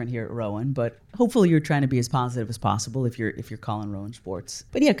be different here at Rowan, but hopefully you're trying to be as positive as possible if you're calling Rowan sports.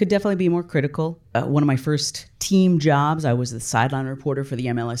 But yeah, could definitely be more critical. One of my first team jobs, I was the sideline reporter for the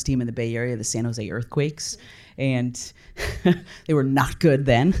MLS team in the Bay Area, the San Jose Earthquakes, and they were not good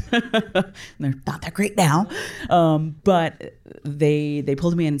then. They're not that great now. But they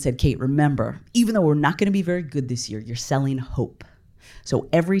pulled me in and said, Kate, remember, even though we're not going to be very good this year, you're selling hope. So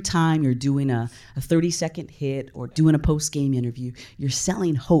every time you're doing a 30-second hit or doing a post-game interview, you're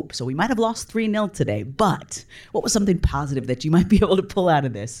selling hope. So we might have lost 3-0 today, but what was something positive that you might be able to pull out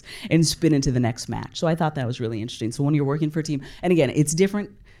of this and spin into the next match? So I thought that was really interesting. So when you're working for a team, and again, it's different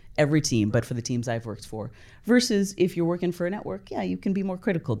every team, but for the teams I've worked for, versus if you're working for a network, yeah, you can be more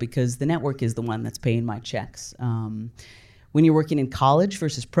critical because the network is the one that's paying my checks. When you're working in college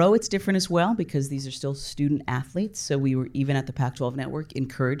versus pro, it's different as well because these are still student athletes. So we were, even at the Pac-12 network,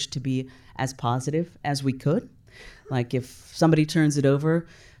 encouraged to be as positive as we could. Like if somebody turns it over,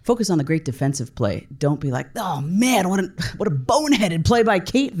 focus on the great defensive play. Don't be like, oh man, what a boneheaded play by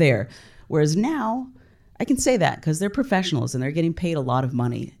Kate there. Whereas now, I can say that because they're professionals and they're getting paid a lot of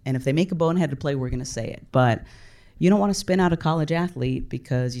money. And if they make a boneheaded play, we're going to say it. But you don't want to spin out a college athlete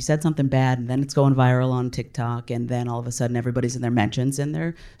because you said something bad and then it's going viral on TikTok and then all of a sudden everybody's in their mentions and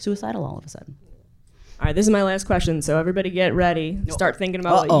they're suicidal all of a sudden. All right, this is my last question, so everybody get ready. Start thinking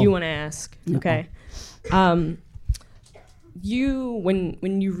about what you want to ask. Okay. You,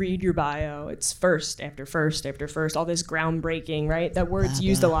 when you read your bio, it's first after first after first, all this groundbreaking, right? That word's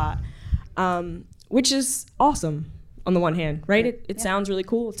used a lot, which is awesome on the one hand, right? It sounds really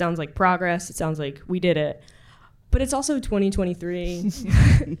cool. It sounds like progress. It sounds like we did it. But it's also 2023.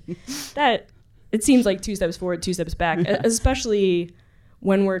 That it seems like 2 steps forward, 2 steps back, especially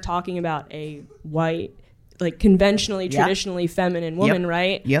when we're talking about a white, like conventionally, traditionally feminine woman,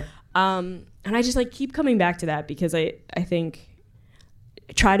 right? Yep. And I just like keep coming back to that because I think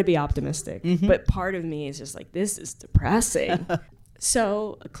I try to be optimistic, but part of me is just like, this is depressing.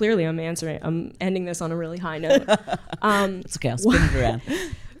 So clearly I'm ending this on a really high note. It's okay, I'll spin it around.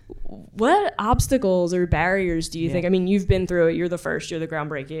 What obstacles or barriers do you think? I mean, you've been through it. You're the first. You're the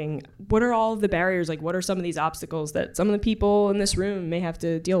groundbreaking. What are all of the barriers? Like, what are some of these obstacles that some of the people in this room may have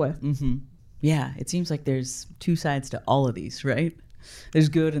to deal with? Yeah, it seems like there's two sides to all of these, right? There's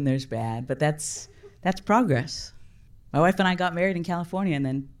good and there's bad, but that's progress. My wife and I got married in California, and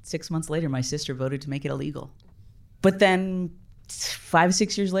then 6 months later, my sister voted to make it illegal. But then 5,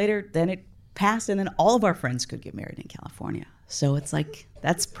 6 years later, then it passed, and then all of our friends could get married in California. So it's like,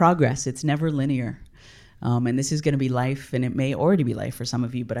 that's progress. It's never linear. And this is going to be life, and it may already be life for some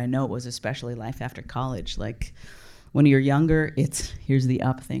of you, but I know it was especially life after college. Like, when you're younger, here's the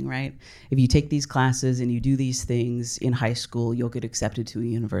up thing, right? If you take these classes and you do these things in high school, you'll get accepted to a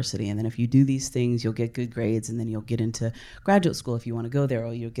university. And then if you do these things, you'll get good grades, and then you'll get into graduate school if you want to go there,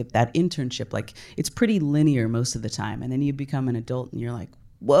 or you'll get that internship. Like, it's pretty linear most of the time. And then you become an adult and you're like,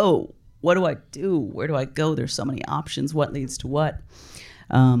 whoa, what do I do? Where do I go? There's so many options. What leads to what?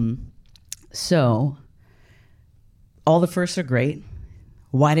 So all the firsts are great.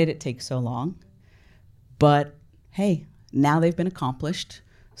 Why did it take so long? But hey, now they've been accomplished.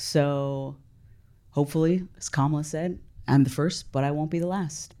 So hopefully, as Kamala said, I'm the first, but I won't be the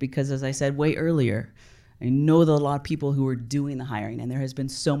last. Because as I said way earlier, I know that a lot of people who are doing the hiring, and there has been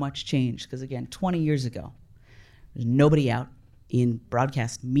so much change. Because again, 20 years ago, there's nobody out in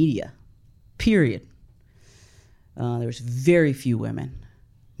broadcast media, period. There was very few women.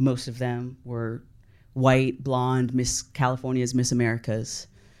 Most of them were white, blonde, Miss Californias, Miss Americas.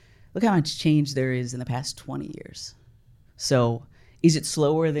 Look how much change there is in the past 20 years. So is it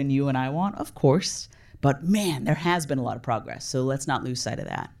slower than you and I want? Of course. But man, there has been a lot of progress. So let's not lose sight of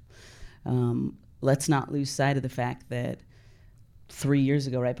that. Let's not lose sight of the fact that 3 years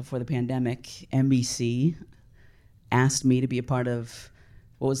ago, right before the pandemic, NBC asked me to be a part of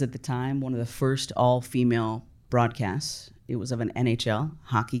what was at the time one of the first all-female broadcasts. It was of an NHL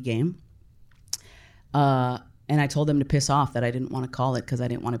hockey game. And I told them to piss off that I didn't want to call it because I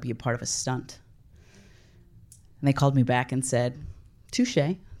didn't want to be a part of a stunt. And they called me back and said, touche,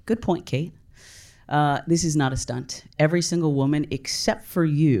 good point, Kate. This is not a stunt. Every single woman except for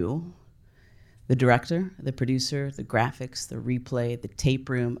you, the director, the producer, the graphics, the replay, the tape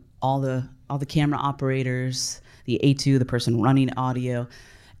room, all the camera operators, the A2, the person running audio,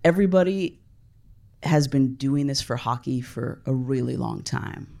 everybody has been doing this for hockey for a really long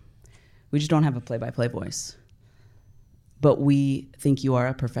time. We just don't have a play-by-play voice. But we think you are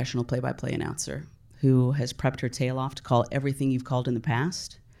a professional play-by-play announcer who has prepped her tail off to call everything you've called in the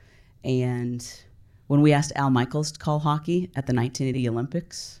past. And when we asked Al Michaels to call hockey at the 1980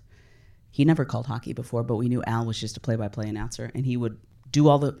 Olympics, He never called hockey before, but we knew Al was just a play-by-play announcer, and he would do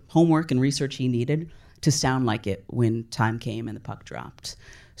all the homework and research he needed to sound like it when time came and the puck dropped.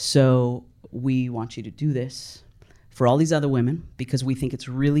 So we want you to do this for all these other women, because we think it's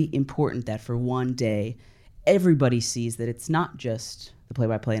really important that for one day, everybody sees that it's not just the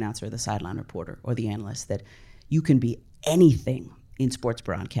play-by-play announcer or the sideline reporter or the analyst, that you can be anything in sports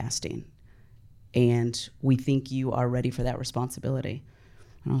broadcasting. And we think you are ready for that responsibility.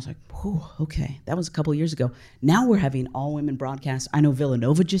 And I was like, whew, okay. That was a couple of years ago. Now we're having all-women broadcasts. I know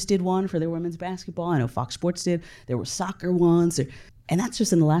Villanova just did one for their women's basketball. I know Fox Sports did. There were soccer ones. And that's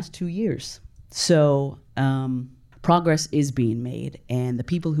just in the last 2 years. So progress is being made. And the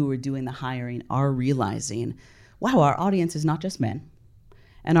people who are doing the hiring are realizing, wow, our audience is not just men.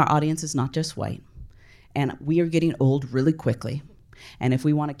 And our audience is not just white. And we are getting old really quickly. And if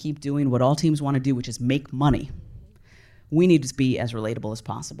we want to keep doing what all teams want to do, which is make money, we need to be as relatable as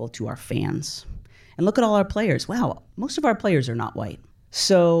possible to our fans. And look at all our players. Wow, most of our players are not white.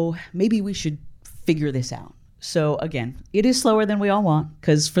 So maybe we should figure this out. So again, it is slower than we all want,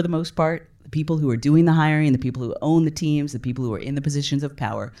 because for the most part, the people who are doing the hiring, the people who own the teams, the people who are in the positions of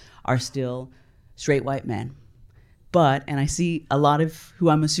power are still straight white men. But, and I see a lot of who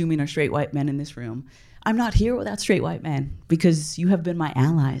I'm assuming are straight white men in this room, I'm not here without straight white men, because you have been my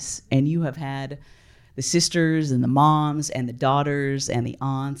allies, and you have had the sisters and the moms and the daughters and the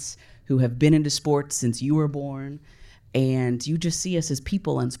aunts who have been into sports since you were born. And you just see us as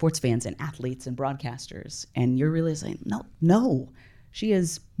people and sports fans and athletes and broadcasters. And you're really saying, no, she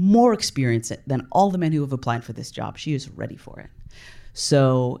has more experience than all the men who have applied for this job. She is ready for it.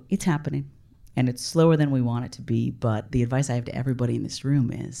 So it's happening, and it's slower than we want it to be. But the advice I have to everybody in this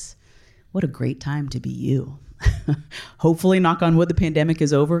room is, what a great time to be you. Hopefully, knock on wood, the pandemic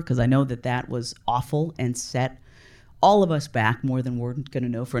is over, because I know that was awful and set all of us back more than we're going to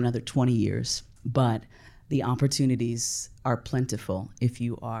know for another 20 years. But the opportunities are plentiful if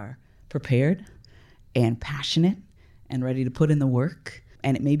you are prepared and passionate and ready to put in the work.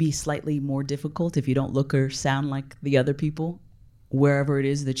 And it may be slightly more difficult if you don't look or sound like the other people wherever it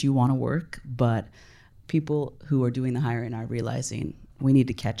is that you want to work. But people who are doing the hiring are realizing we need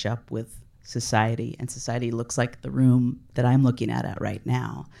to catch up with society, and society looks like the room that I'm looking at right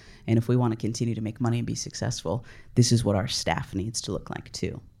now. And if we want to continue to make money and be successful, this is what our staff needs to look like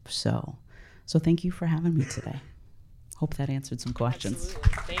too. So thank you for having me today. Hope that answered some questions.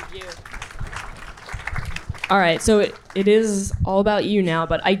 Absolutely. Thank you. All right, so it is all about you now,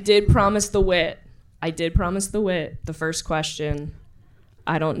 but I did promise the wit. The first question.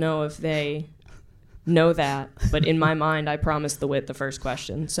 I don't know if they know that, but in my mind, I promised the wit the first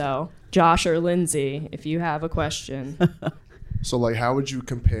question. So Josh or Lindsay, if you have a question. So, like, how would you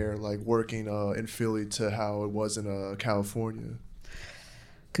compare, like, working in Philly to how it was in California?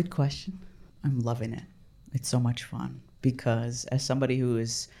 Good question. I'm loving it. It's so much fun, because as somebody who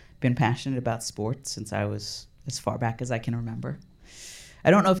has been passionate about sports since I was as far back as I can remember,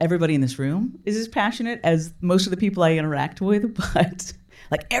 I don't know if everybody in this room is as passionate as most of the people I interact with, but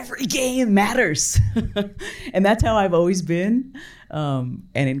like, every game matters. And that's how I've always been. And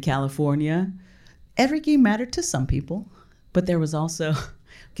in California, every game mattered to some people, but there was also,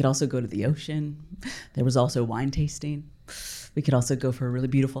 we could also go to the ocean. There was also wine tasting. We could also go for a really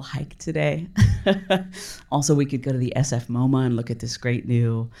beautiful hike today. Also, we could go to the SF MoMA and look at this great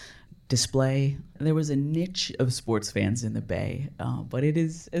new display. There was a niche of sports fans in the Bay, but it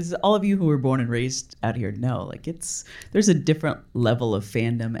is, as all of you who were born and raised out here know, like, there's a different level of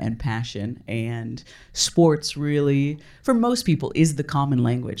fandom and passion, and sports really, for most people, is the common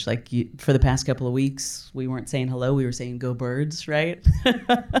language. Like, for the past couple of weeks, we weren't saying hello, we were saying go Birds, right?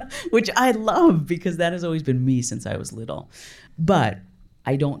 Which I love, because that has always been me since I was little. But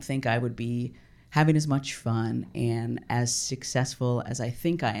I don't think I would be having as much fun and as successful as I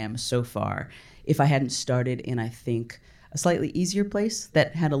think I am so far if I hadn't started in, I think, a slightly easier place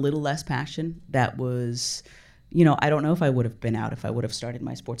that had a little less passion. That was, I don't know if I would have been out if I would have started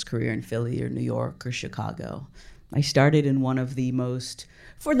my sports career in Philly or New York or Chicago. I started in one of the most,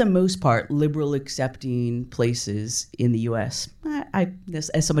 for the most part, liberal accepting places in the U.S.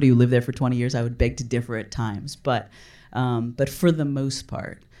 As somebody who lived there for 20 years, I would beg to differ at times, but for the most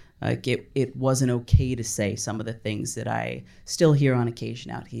part, like, it wasn't okay to say some of the things that I still hear on occasion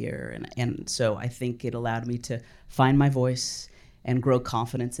out here. And so I think it allowed me to find my voice and grow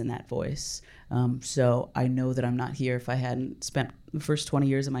confidence in that voice. So I know that I'm not here if I hadn't spent the first 20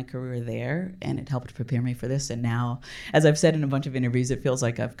 years of my career there, and it helped prepare me for this. And now, as I've said in a bunch of interviews, it feels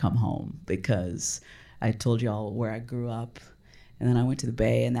like I've come home, because I told y'all where I grew up. And then I went to the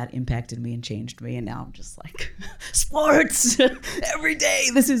Bay, and that impacted me and changed me. And now I'm just like, sports every day.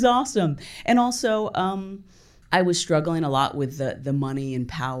 This is awesome. And also, I was struggling a lot with the money and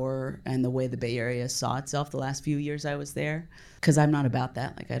power and the way the Bay Area saw itself the last few years I was there. Because I'm not about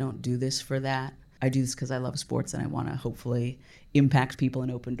that. Like, I don't do this for that. I do this because I love sports, and I want to hopefully impact people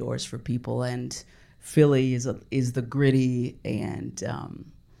and open doors for people. And Philly is the gritty and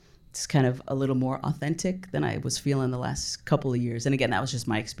it's kind of a little more authentic than I was feeling the last couple of years. And again, that was just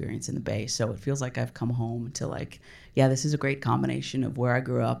my experience in the Bay. So it feels like I've come home to like, yeah, this is a great combination of where I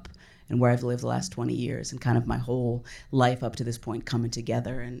grew up and where I've lived the last 20 years and kind of my whole life up to this point coming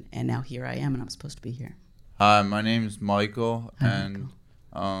together. And now here I am, and I'm supposed to be here. Hi, my name is Michael, Hi, and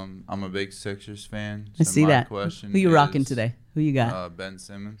I'm a big Sixers fan. I see that. Question Who you rocking is, today? Who you got? Ben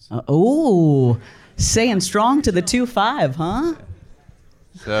Simmons. Saying strong to the 2-5, huh?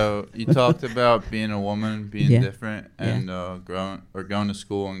 So you talked about being a woman, being Yeah. different, and going to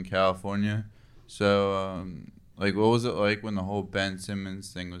school in California. So, like, what was it like when the whole Ben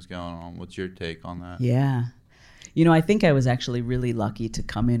Simmons thing was going on? What's your take on that? Yeah. You know, I think I was actually really lucky to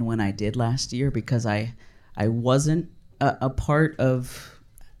come in when I did last year because I wasn't a part of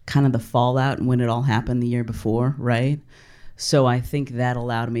kind of the fallout and when it all happened the year before, right? So I think that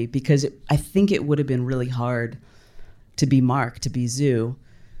allowed me, because I think it would have been really hard to be Mark, to be Zoo,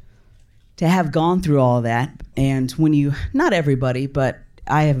 to have gone through all that. And when you, not everybody, but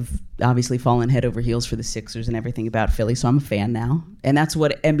I have obviously fallen head over heels for the Sixers and everything about Philly, so I'm a fan now. And that's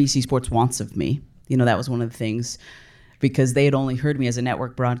what NBC Sports wants of me. You know, that was one of the things, because they had only heard me as a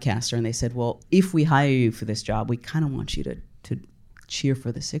network broadcaster, and they said, well, if we hire you for this job, we kind of want you to cheer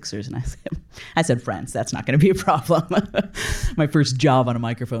for the Sixers. And I said, friends, that's not going to be a problem. My first job on a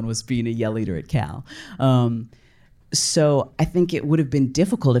microphone was being a yell leader at Cal. So I think it would have been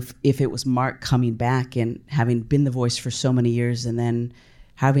difficult if it was Mark coming back and having been the voice for so many years, and then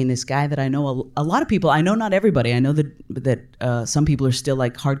having this guy that I know a lot of people, I know not everybody, I know that some people are still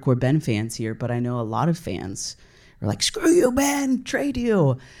like hardcore Ben fans here, but I know a lot of fans are like, screw you, Ben, trade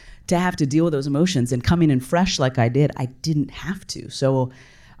you. To have to deal with those emotions, and coming in fresh like I did, I didn't have to. So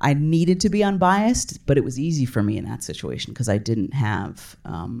I needed to be unbiased, but it was easy for me in that situation because I didn't have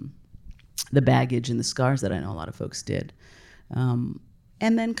the baggage and the scars that I know a lot of folks did. And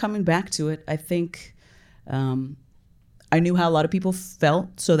then coming back to it, I think I knew how a lot of people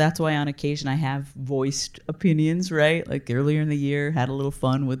felt, so that's why on occasion I have voiced opinions, right? Like earlier in the year, had a little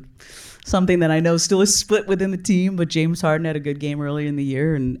fun with something that I know still is split within the team, but James Harden had a good game earlier in the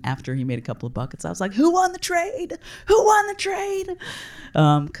year, and after he made a couple of buckets, I was like, who won the trade? Who won the trade?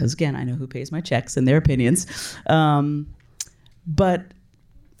 Because again, I know who pays my checks and their opinions. But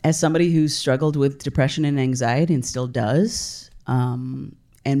as somebody who's struggled with depression and anxiety and still does, and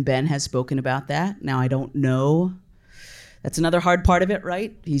Ben has spoken about that. Now, I don't know. That's another hard part of it,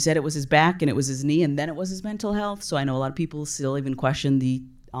 right? He said it was his back and it was his knee and then it was his mental health. So I know a lot of people still even question the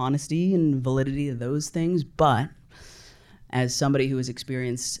honesty and validity of those things. But as somebody who has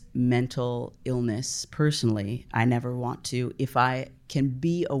experienced mental illness personally, I never want to, if I can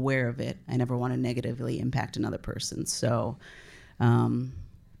be aware of it, I never want to negatively impact another person. So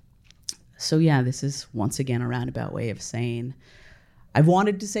yeah, this is once again a roundabout way of saying I've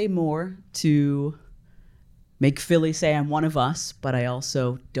wanted to say more to make Philly say I'm one of us, but I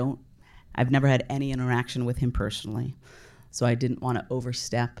also I've never had any interaction with him personally. So I didn't want to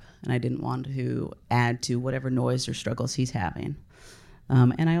overstep, and I didn't want to add to whatever noise or struggles he's having.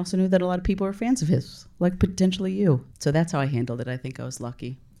 And I also knew that a lot of people are fans of his, like potentially you. So that's how I handled it. I think I was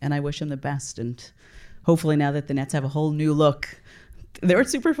lucky, and I wish him the best. And hopefully now that the Nets have a whole new look, they're a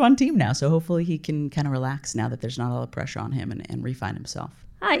super fun team now. So hopefully he can kind of relax now that there's not a lot of pressure on him and refine himself.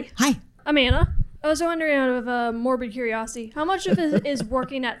 Hi. Hi. I'm Anna. I was wondering, out of morbid curiosity, how much of it is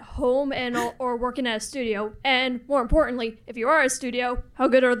working at home or working at a studio? And more importantly, if you are at a studio, how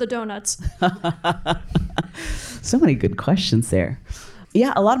good are the donuts? So many good questions there.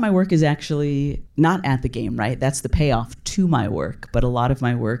 Yeah, a lot of my work is actually not at the game, right? That's the payoff to my work. But a lot of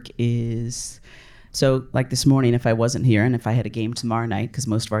my work is, so like this morning, if I wasn't here and if I had a game tomorrow night, because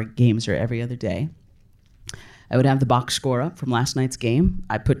most of our games are every other day, I would have the box score up from last night's game.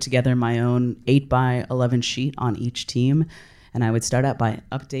 I put together my own 8x11 sheet on each team, and I would start out by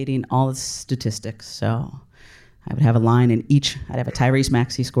updating all the statistics. So I would have a line in each. I'd have a Tyrese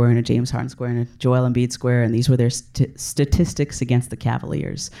Maxey square and a James Harden square and a Joel Embiid square, and these were their statistics against the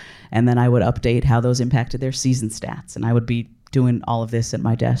Cavaliers. And then I would update how those impacted their season stats, and I would be doing all of this at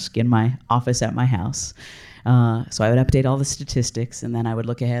my desk in my office at my house. So I would update all the statistics, and then I would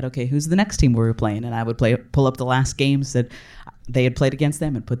look ahead, okay, who's the next team we were playing? And I would pull up the last games that they had played against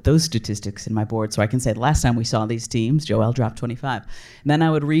them and put those statistics in my board. So I can say the last time we saw these teams, Joel dropped 25. And then I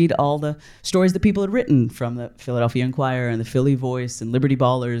would read all the stories that people had written from the Philadelphia Inquirer and the Philly Voice and Liberty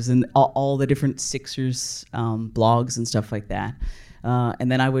Ballers and all the different Sixers blogs and stuff like that.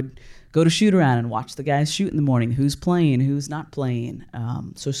 And then I would go to shoot around and watch the guys shoot in the morning, who's playing, who's not playing.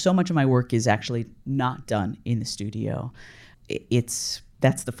 So much of my work is actually not done in the studio.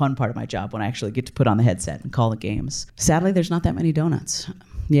 That's the fun part of my job, when I actually get to put on the headset and call the games. Sadly, there's not that many donuts.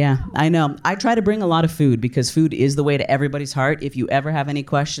 Yeah, I know. I try to bring a lot of food because food is the way to everybody's heart. If you ever have any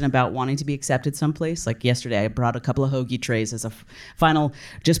question about wanting to be accepted someplace, like yesterday, I brought a couple of hoagie trays as a final,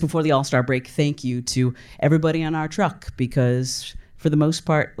 just before the All-Star break, thank you to everybody on our truck, because for the most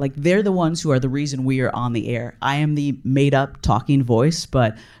part, like, they're the ones who are the reason we are on the air. I am the made-up talking voice,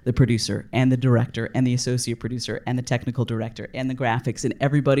 but the producer and the director and the associate producer and the technical director and the graphics and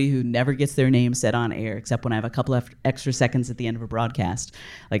everybody who never gets their name said on air, except when I have a couple of extra seconds at the end of a broadcast.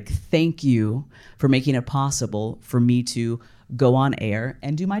 Like, thank you for making it possible for me to go on air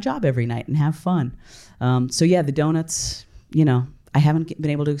and do my job every night and have fun. So yeah, the donuts, I haven't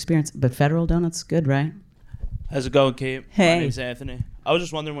been able to experience, but Federal Donuts, good, right? How's it going, Kate? Hey. My name's Anthony. I was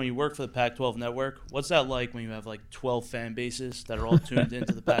just wondering, when you work for the Pac-12 network, what's that like when you have like 12 fan bases that are all tuned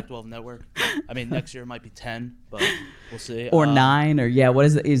into the Pac-12 network? I mean, next year it might be 10, but we'll see. Or 9, or what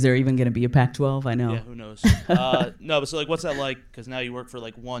is there even going to be a Pac-12? I know. Yeah, who knows? No, but so like, what's that like? Because now you work for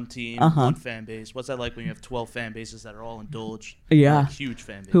like one team, one fan base. What's that like when you have 12 fan bases that are all indulged? Yeah. Like, huge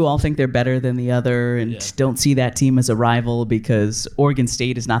fan bases. Who all think they're better than the other and don't see that team as a rival, because Oregon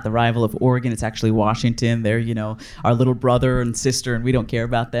State is not the rival of Oregon. It's actually Washington. They're, our little brother and sister, and we don't care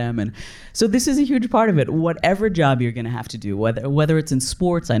about them. And so this is a huge part of it. Whatever job you're going to have to do, whether it's in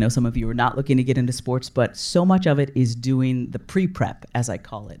sports, I know some of you are not looking to get into sports, but so much of it is doing the pre-prep, as I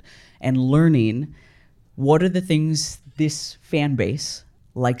call it, and learning what are the things this fan base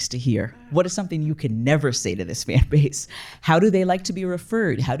likes to hear. What is something you can never say to this fan base? How do they like to be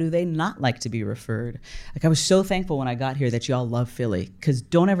referred? How do they not like to be referred? Like, I was so thankful when I got here that y'all love Philly, because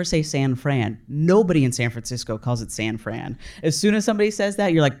don't ever say San Fran. Nobody in San Francisco calls it San Fran. As soon as somebody says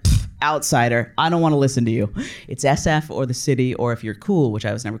that, you're like, outsider, I don't want to listen to you. It's SF or the city, or if you're cool, which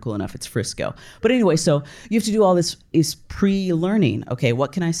I was never cool enough, it's Frisco. But anyway, so you have to do all this is pre-learning. Okay,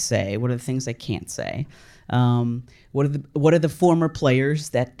 what can I say? What are the things I can't say? What are the former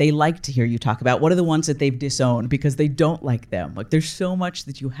players that they like to hear you talk about? What are the ones that they've disowned because they don't like them? Like, there's so much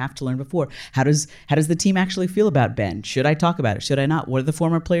that you have to learn before. How does the team actually feel about Ben? Should I talk about it? Should I not? What are the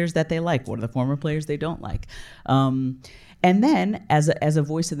former players that they like? What are the former players they don't like? And then as a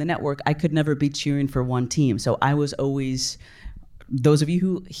voice of the network, I could never be cheering for one team. So I was always, those of you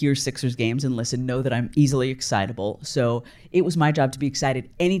who hear Sixers games and listen know that I'm easily excitable. So it was my job to be excited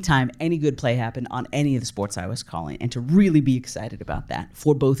anytime any good play happened on any of the sports I was calling, and to really be excited about that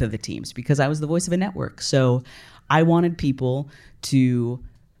for both of the teams, because I was the voice of a network. So I wanted people to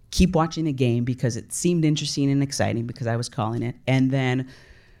keep watching the game because it seemed interesting and exciting because I was calling it. And then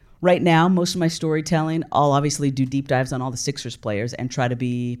right now, most of my storytelling, I'll obviously do deep dives on all the Sixers players and try to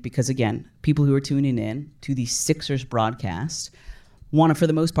be, because again, people who are tuning in to the Sixers broadcast want to, for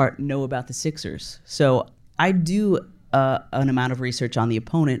the most part, know about the Sixers. So I do an amount of research on the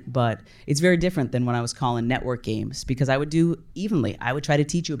opponent, but it's very different than when I was calling network games, because I would do evenly. I would try to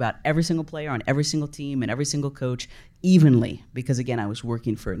teach you about every single player on every single team and every single coach evenly, because again, I was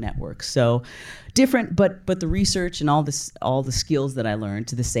working for a network. So different, but the research and all the skills that I learned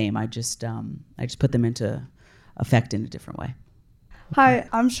to the same. I just put them into effect in a different way. Hi,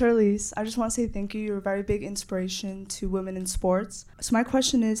 I'm Shirley's. I just want to say thank you. You're a very big inspiration to women in sports. So my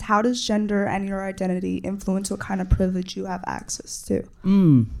question is, how does gender and your identity influence what kind of privilege you have access to?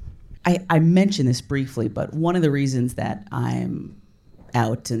 I mentioned this briefly, but one of the reasons that I'm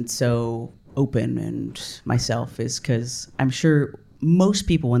out and so open and myself is because I'm sure most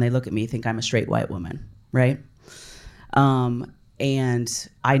people, when they look at me, think I'm a straight white woman, right? And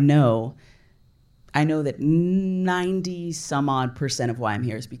I know that 90 some odd % of why I'm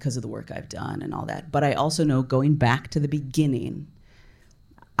here is because of the work I've done and all that. But I also know, going back to the beginning,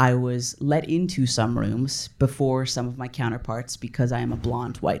 I was let into some rooms before some of my counterparts because I am a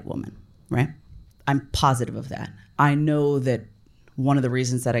blonde white woman, right? I'm positive of that. I know that one of the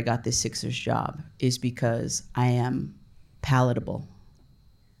reasons that I got this Sixers job is because I am palatable,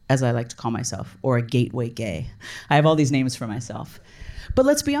 as I like to call myself, or a gateway gay. I have all these names for myself. But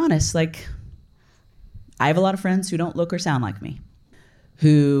let's be honest, like, I have a lot of friends who don't look or sound like me,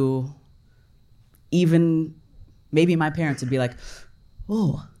 who even maybe my parents would be like,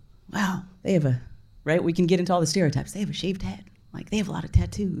 oh, wow, they have right? We can get into all the stereotypes. They have a shaved head. Like, they have a lot of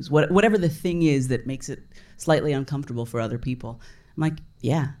tattoos. Whatever the thing is that makes it slightly uncomfortable for other people. I'm like,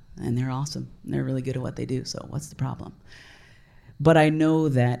 yeah, and they're awesome. And they're really good at what they do, so what's the problem? But I know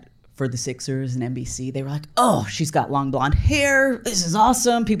that for the Sixers and NBC, they were like, oh, she's got long blonde hair. This is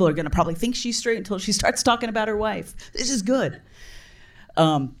awesome. People are going to probably think she's straight until she starts talking about her wife. This is good.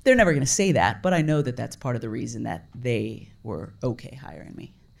 They're never going to say that, but I know that that's part of the reason that they were okay hiring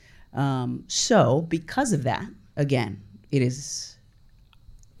me. So because of that, again, it is,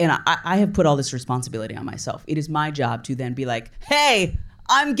 and I have put all this responsibility on myself. It is my job to then be like, hey,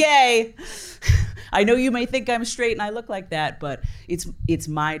 I'm gay. I know you may think I'm straight and I look like that, but it's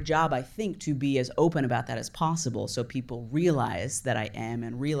my job, I think, to be as open about that as possible so people realize that I am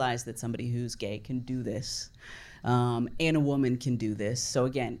and realize that somebody who's gay can do this. And a woman can do this. So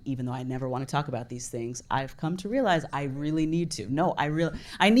again, even though I never want to talk about these things, I've come to realize I really need to. No,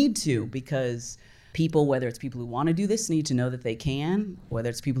 I need to, because people, whether it's people who want to do this, need to know that they can. Whether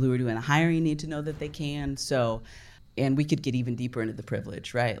it's people who are doing the hiring, need to know that they can. So, and we could get even deeper into the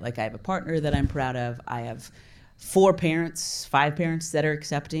privilege, right? Like, I have a partner that I'm proud of. I have 5 parents that are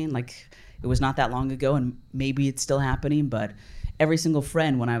accepting. Like, it was not that long ago, and maybe it's still happening, but every single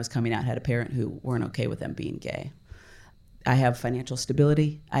friend when I was coming out had a parent who weren't okay with them being gay. I have financial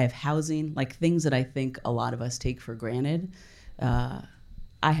stability. I have housing, like things that I think a lot of us take for granted.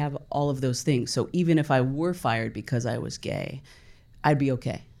 I have all of those things. So even if I were fired because I was gay, I'd be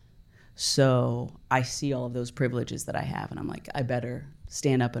okay. So I see all of those privileges that I have, and I'm like, I better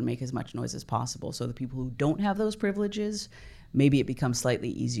stand up and make as much noise as possible. So the people who don't have those privileges, maybe it becomes slightly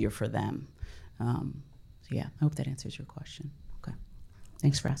easier for them. So yeah, I hope that answers your question. Okay,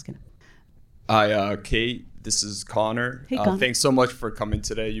 thanks for asking. Hi, Kate. This is Connor. Hey, Connor. Thanks so much for coming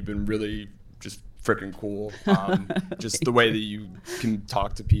today. You've been really just freaking cool. Just the way that you can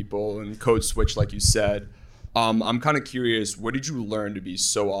talk to people and code switch, like you said. I'm kind of curious, where did you learn to be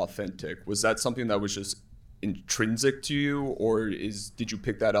so authentic? Was that something that was just intrinsic to you, or did you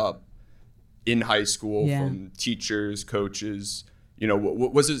pick that up in high school from teachers, coaches? You know,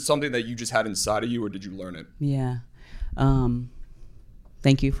 was it something that you just had inside of you, or did you learn it? Yeah.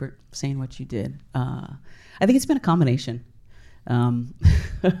 Thank you for saying what you did. I think it's been a combination.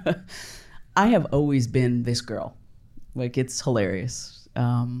 I have always been this girl. Like, it's hilarious.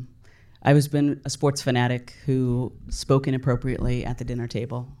 I've been a sports fanatic who spoke inappropriately at the dinner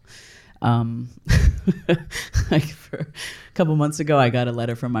table. Like, for a couple months ago, I got a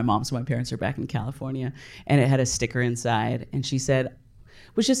letter from my mom, so my parents are back in California, and it had a sticker inside, and she said,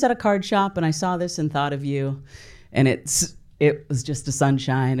 was just at a card shop, and I saw this and thought of you, and it was just a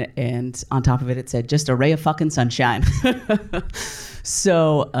sunshine, and on top of it, it said, just a ray of fucking sunshine.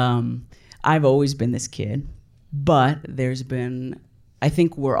 So I've always been this kid, but there's been, I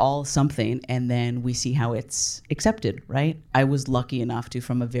think we're all something, and then we see how it's accepted, right? I was lucky enough to,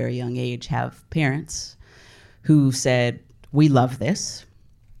 from a very young age, have parents who said, we love this.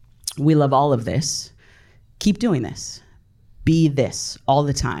 We love all of this. Keep doing this. Be this all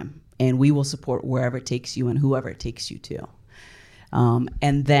the time, and we will support wherever it takes you and whoever it takes you to.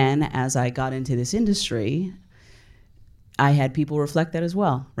 And then as I got into this industry, I had people reflect that as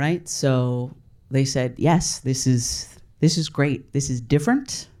well, right? So they said, yes, this is great. This is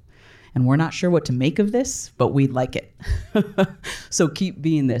different, and we're not sure what to make of this, but we like it. So keep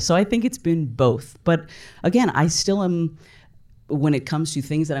being this. So I think it's been both. But again, I still am, when it comes to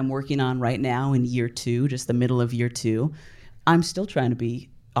things that I'm working on right now in year 2, just the middle of year 2, I'm still trying to be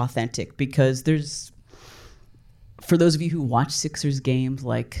authentic, because for those of you who watch Sixers games,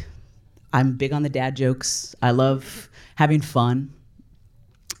 like, I'm big on the dad jokes. I love having fun.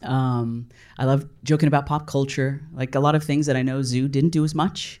 I love joking about pop culture, like a lot of things that I know Zoo didn't do as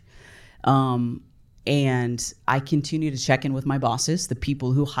much. And I continue to check in with my bosses, the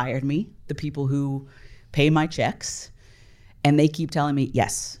people who hired me, the people who pay my checks, and they keep telling me,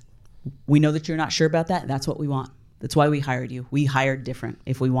 yes, we know that you're not sure about that. That's what we want. That's why we hired you. We hired different.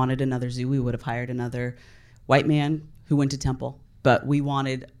 If we wanted another Zoo, we would have hired another white man who went to Temple, but we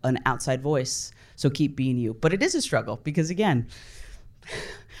wanted an outside voice. So keep being you. But it is a struggle, because again,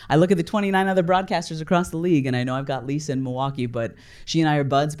 I look at the 29 other broadcasters across the league, and I know I've got Lisa in Milwaukee, but she and I are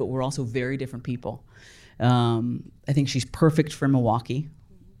buds, but we're also very different people. I think she's perfect for Milwaukee,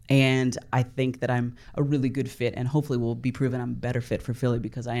 and I think that I'm a really good fit, and hopefully will be proven I'm a better fit for Philly,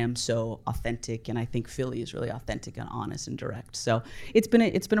 because I am so authentic, and I think Philly is really authentic and honest and direct. So it's been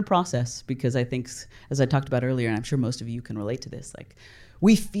a process, because I think, as I talked about earlier, and I'm sure most of you can relate to this, like,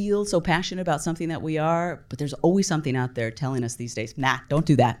 we feel so passionate about something that we are, but there's always something out there telling us these days, nah, don't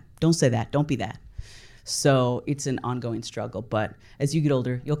do that. Don't say that. Don't be that. So it's an ongoing struggle. But as you get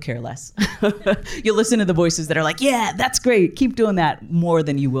older, you'll care less. You'll listen to the voices that are like, yeah, that's great. Keep doing that, more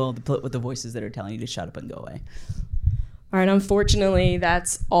than you will with the voices that are telling you to shut up and go away. All right, unfortunately,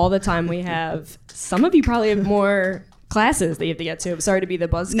 that's all the time we have. Some of you probably have more classes that you have to get to. I'm sorry to be the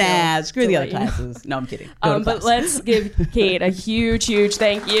buzzkill. Nah, screw the other classes. No, I'm kidding. But let's give Kate a huge, huge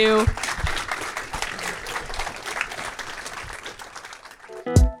thank you.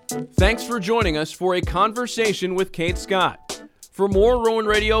 Thanks for joining us for a conversation with Kate Scott. For more Rowan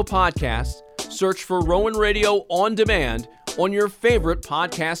Radio podcasts, search for Rowan Radio On Demand on your favorite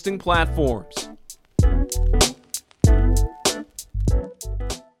podcasting platforms.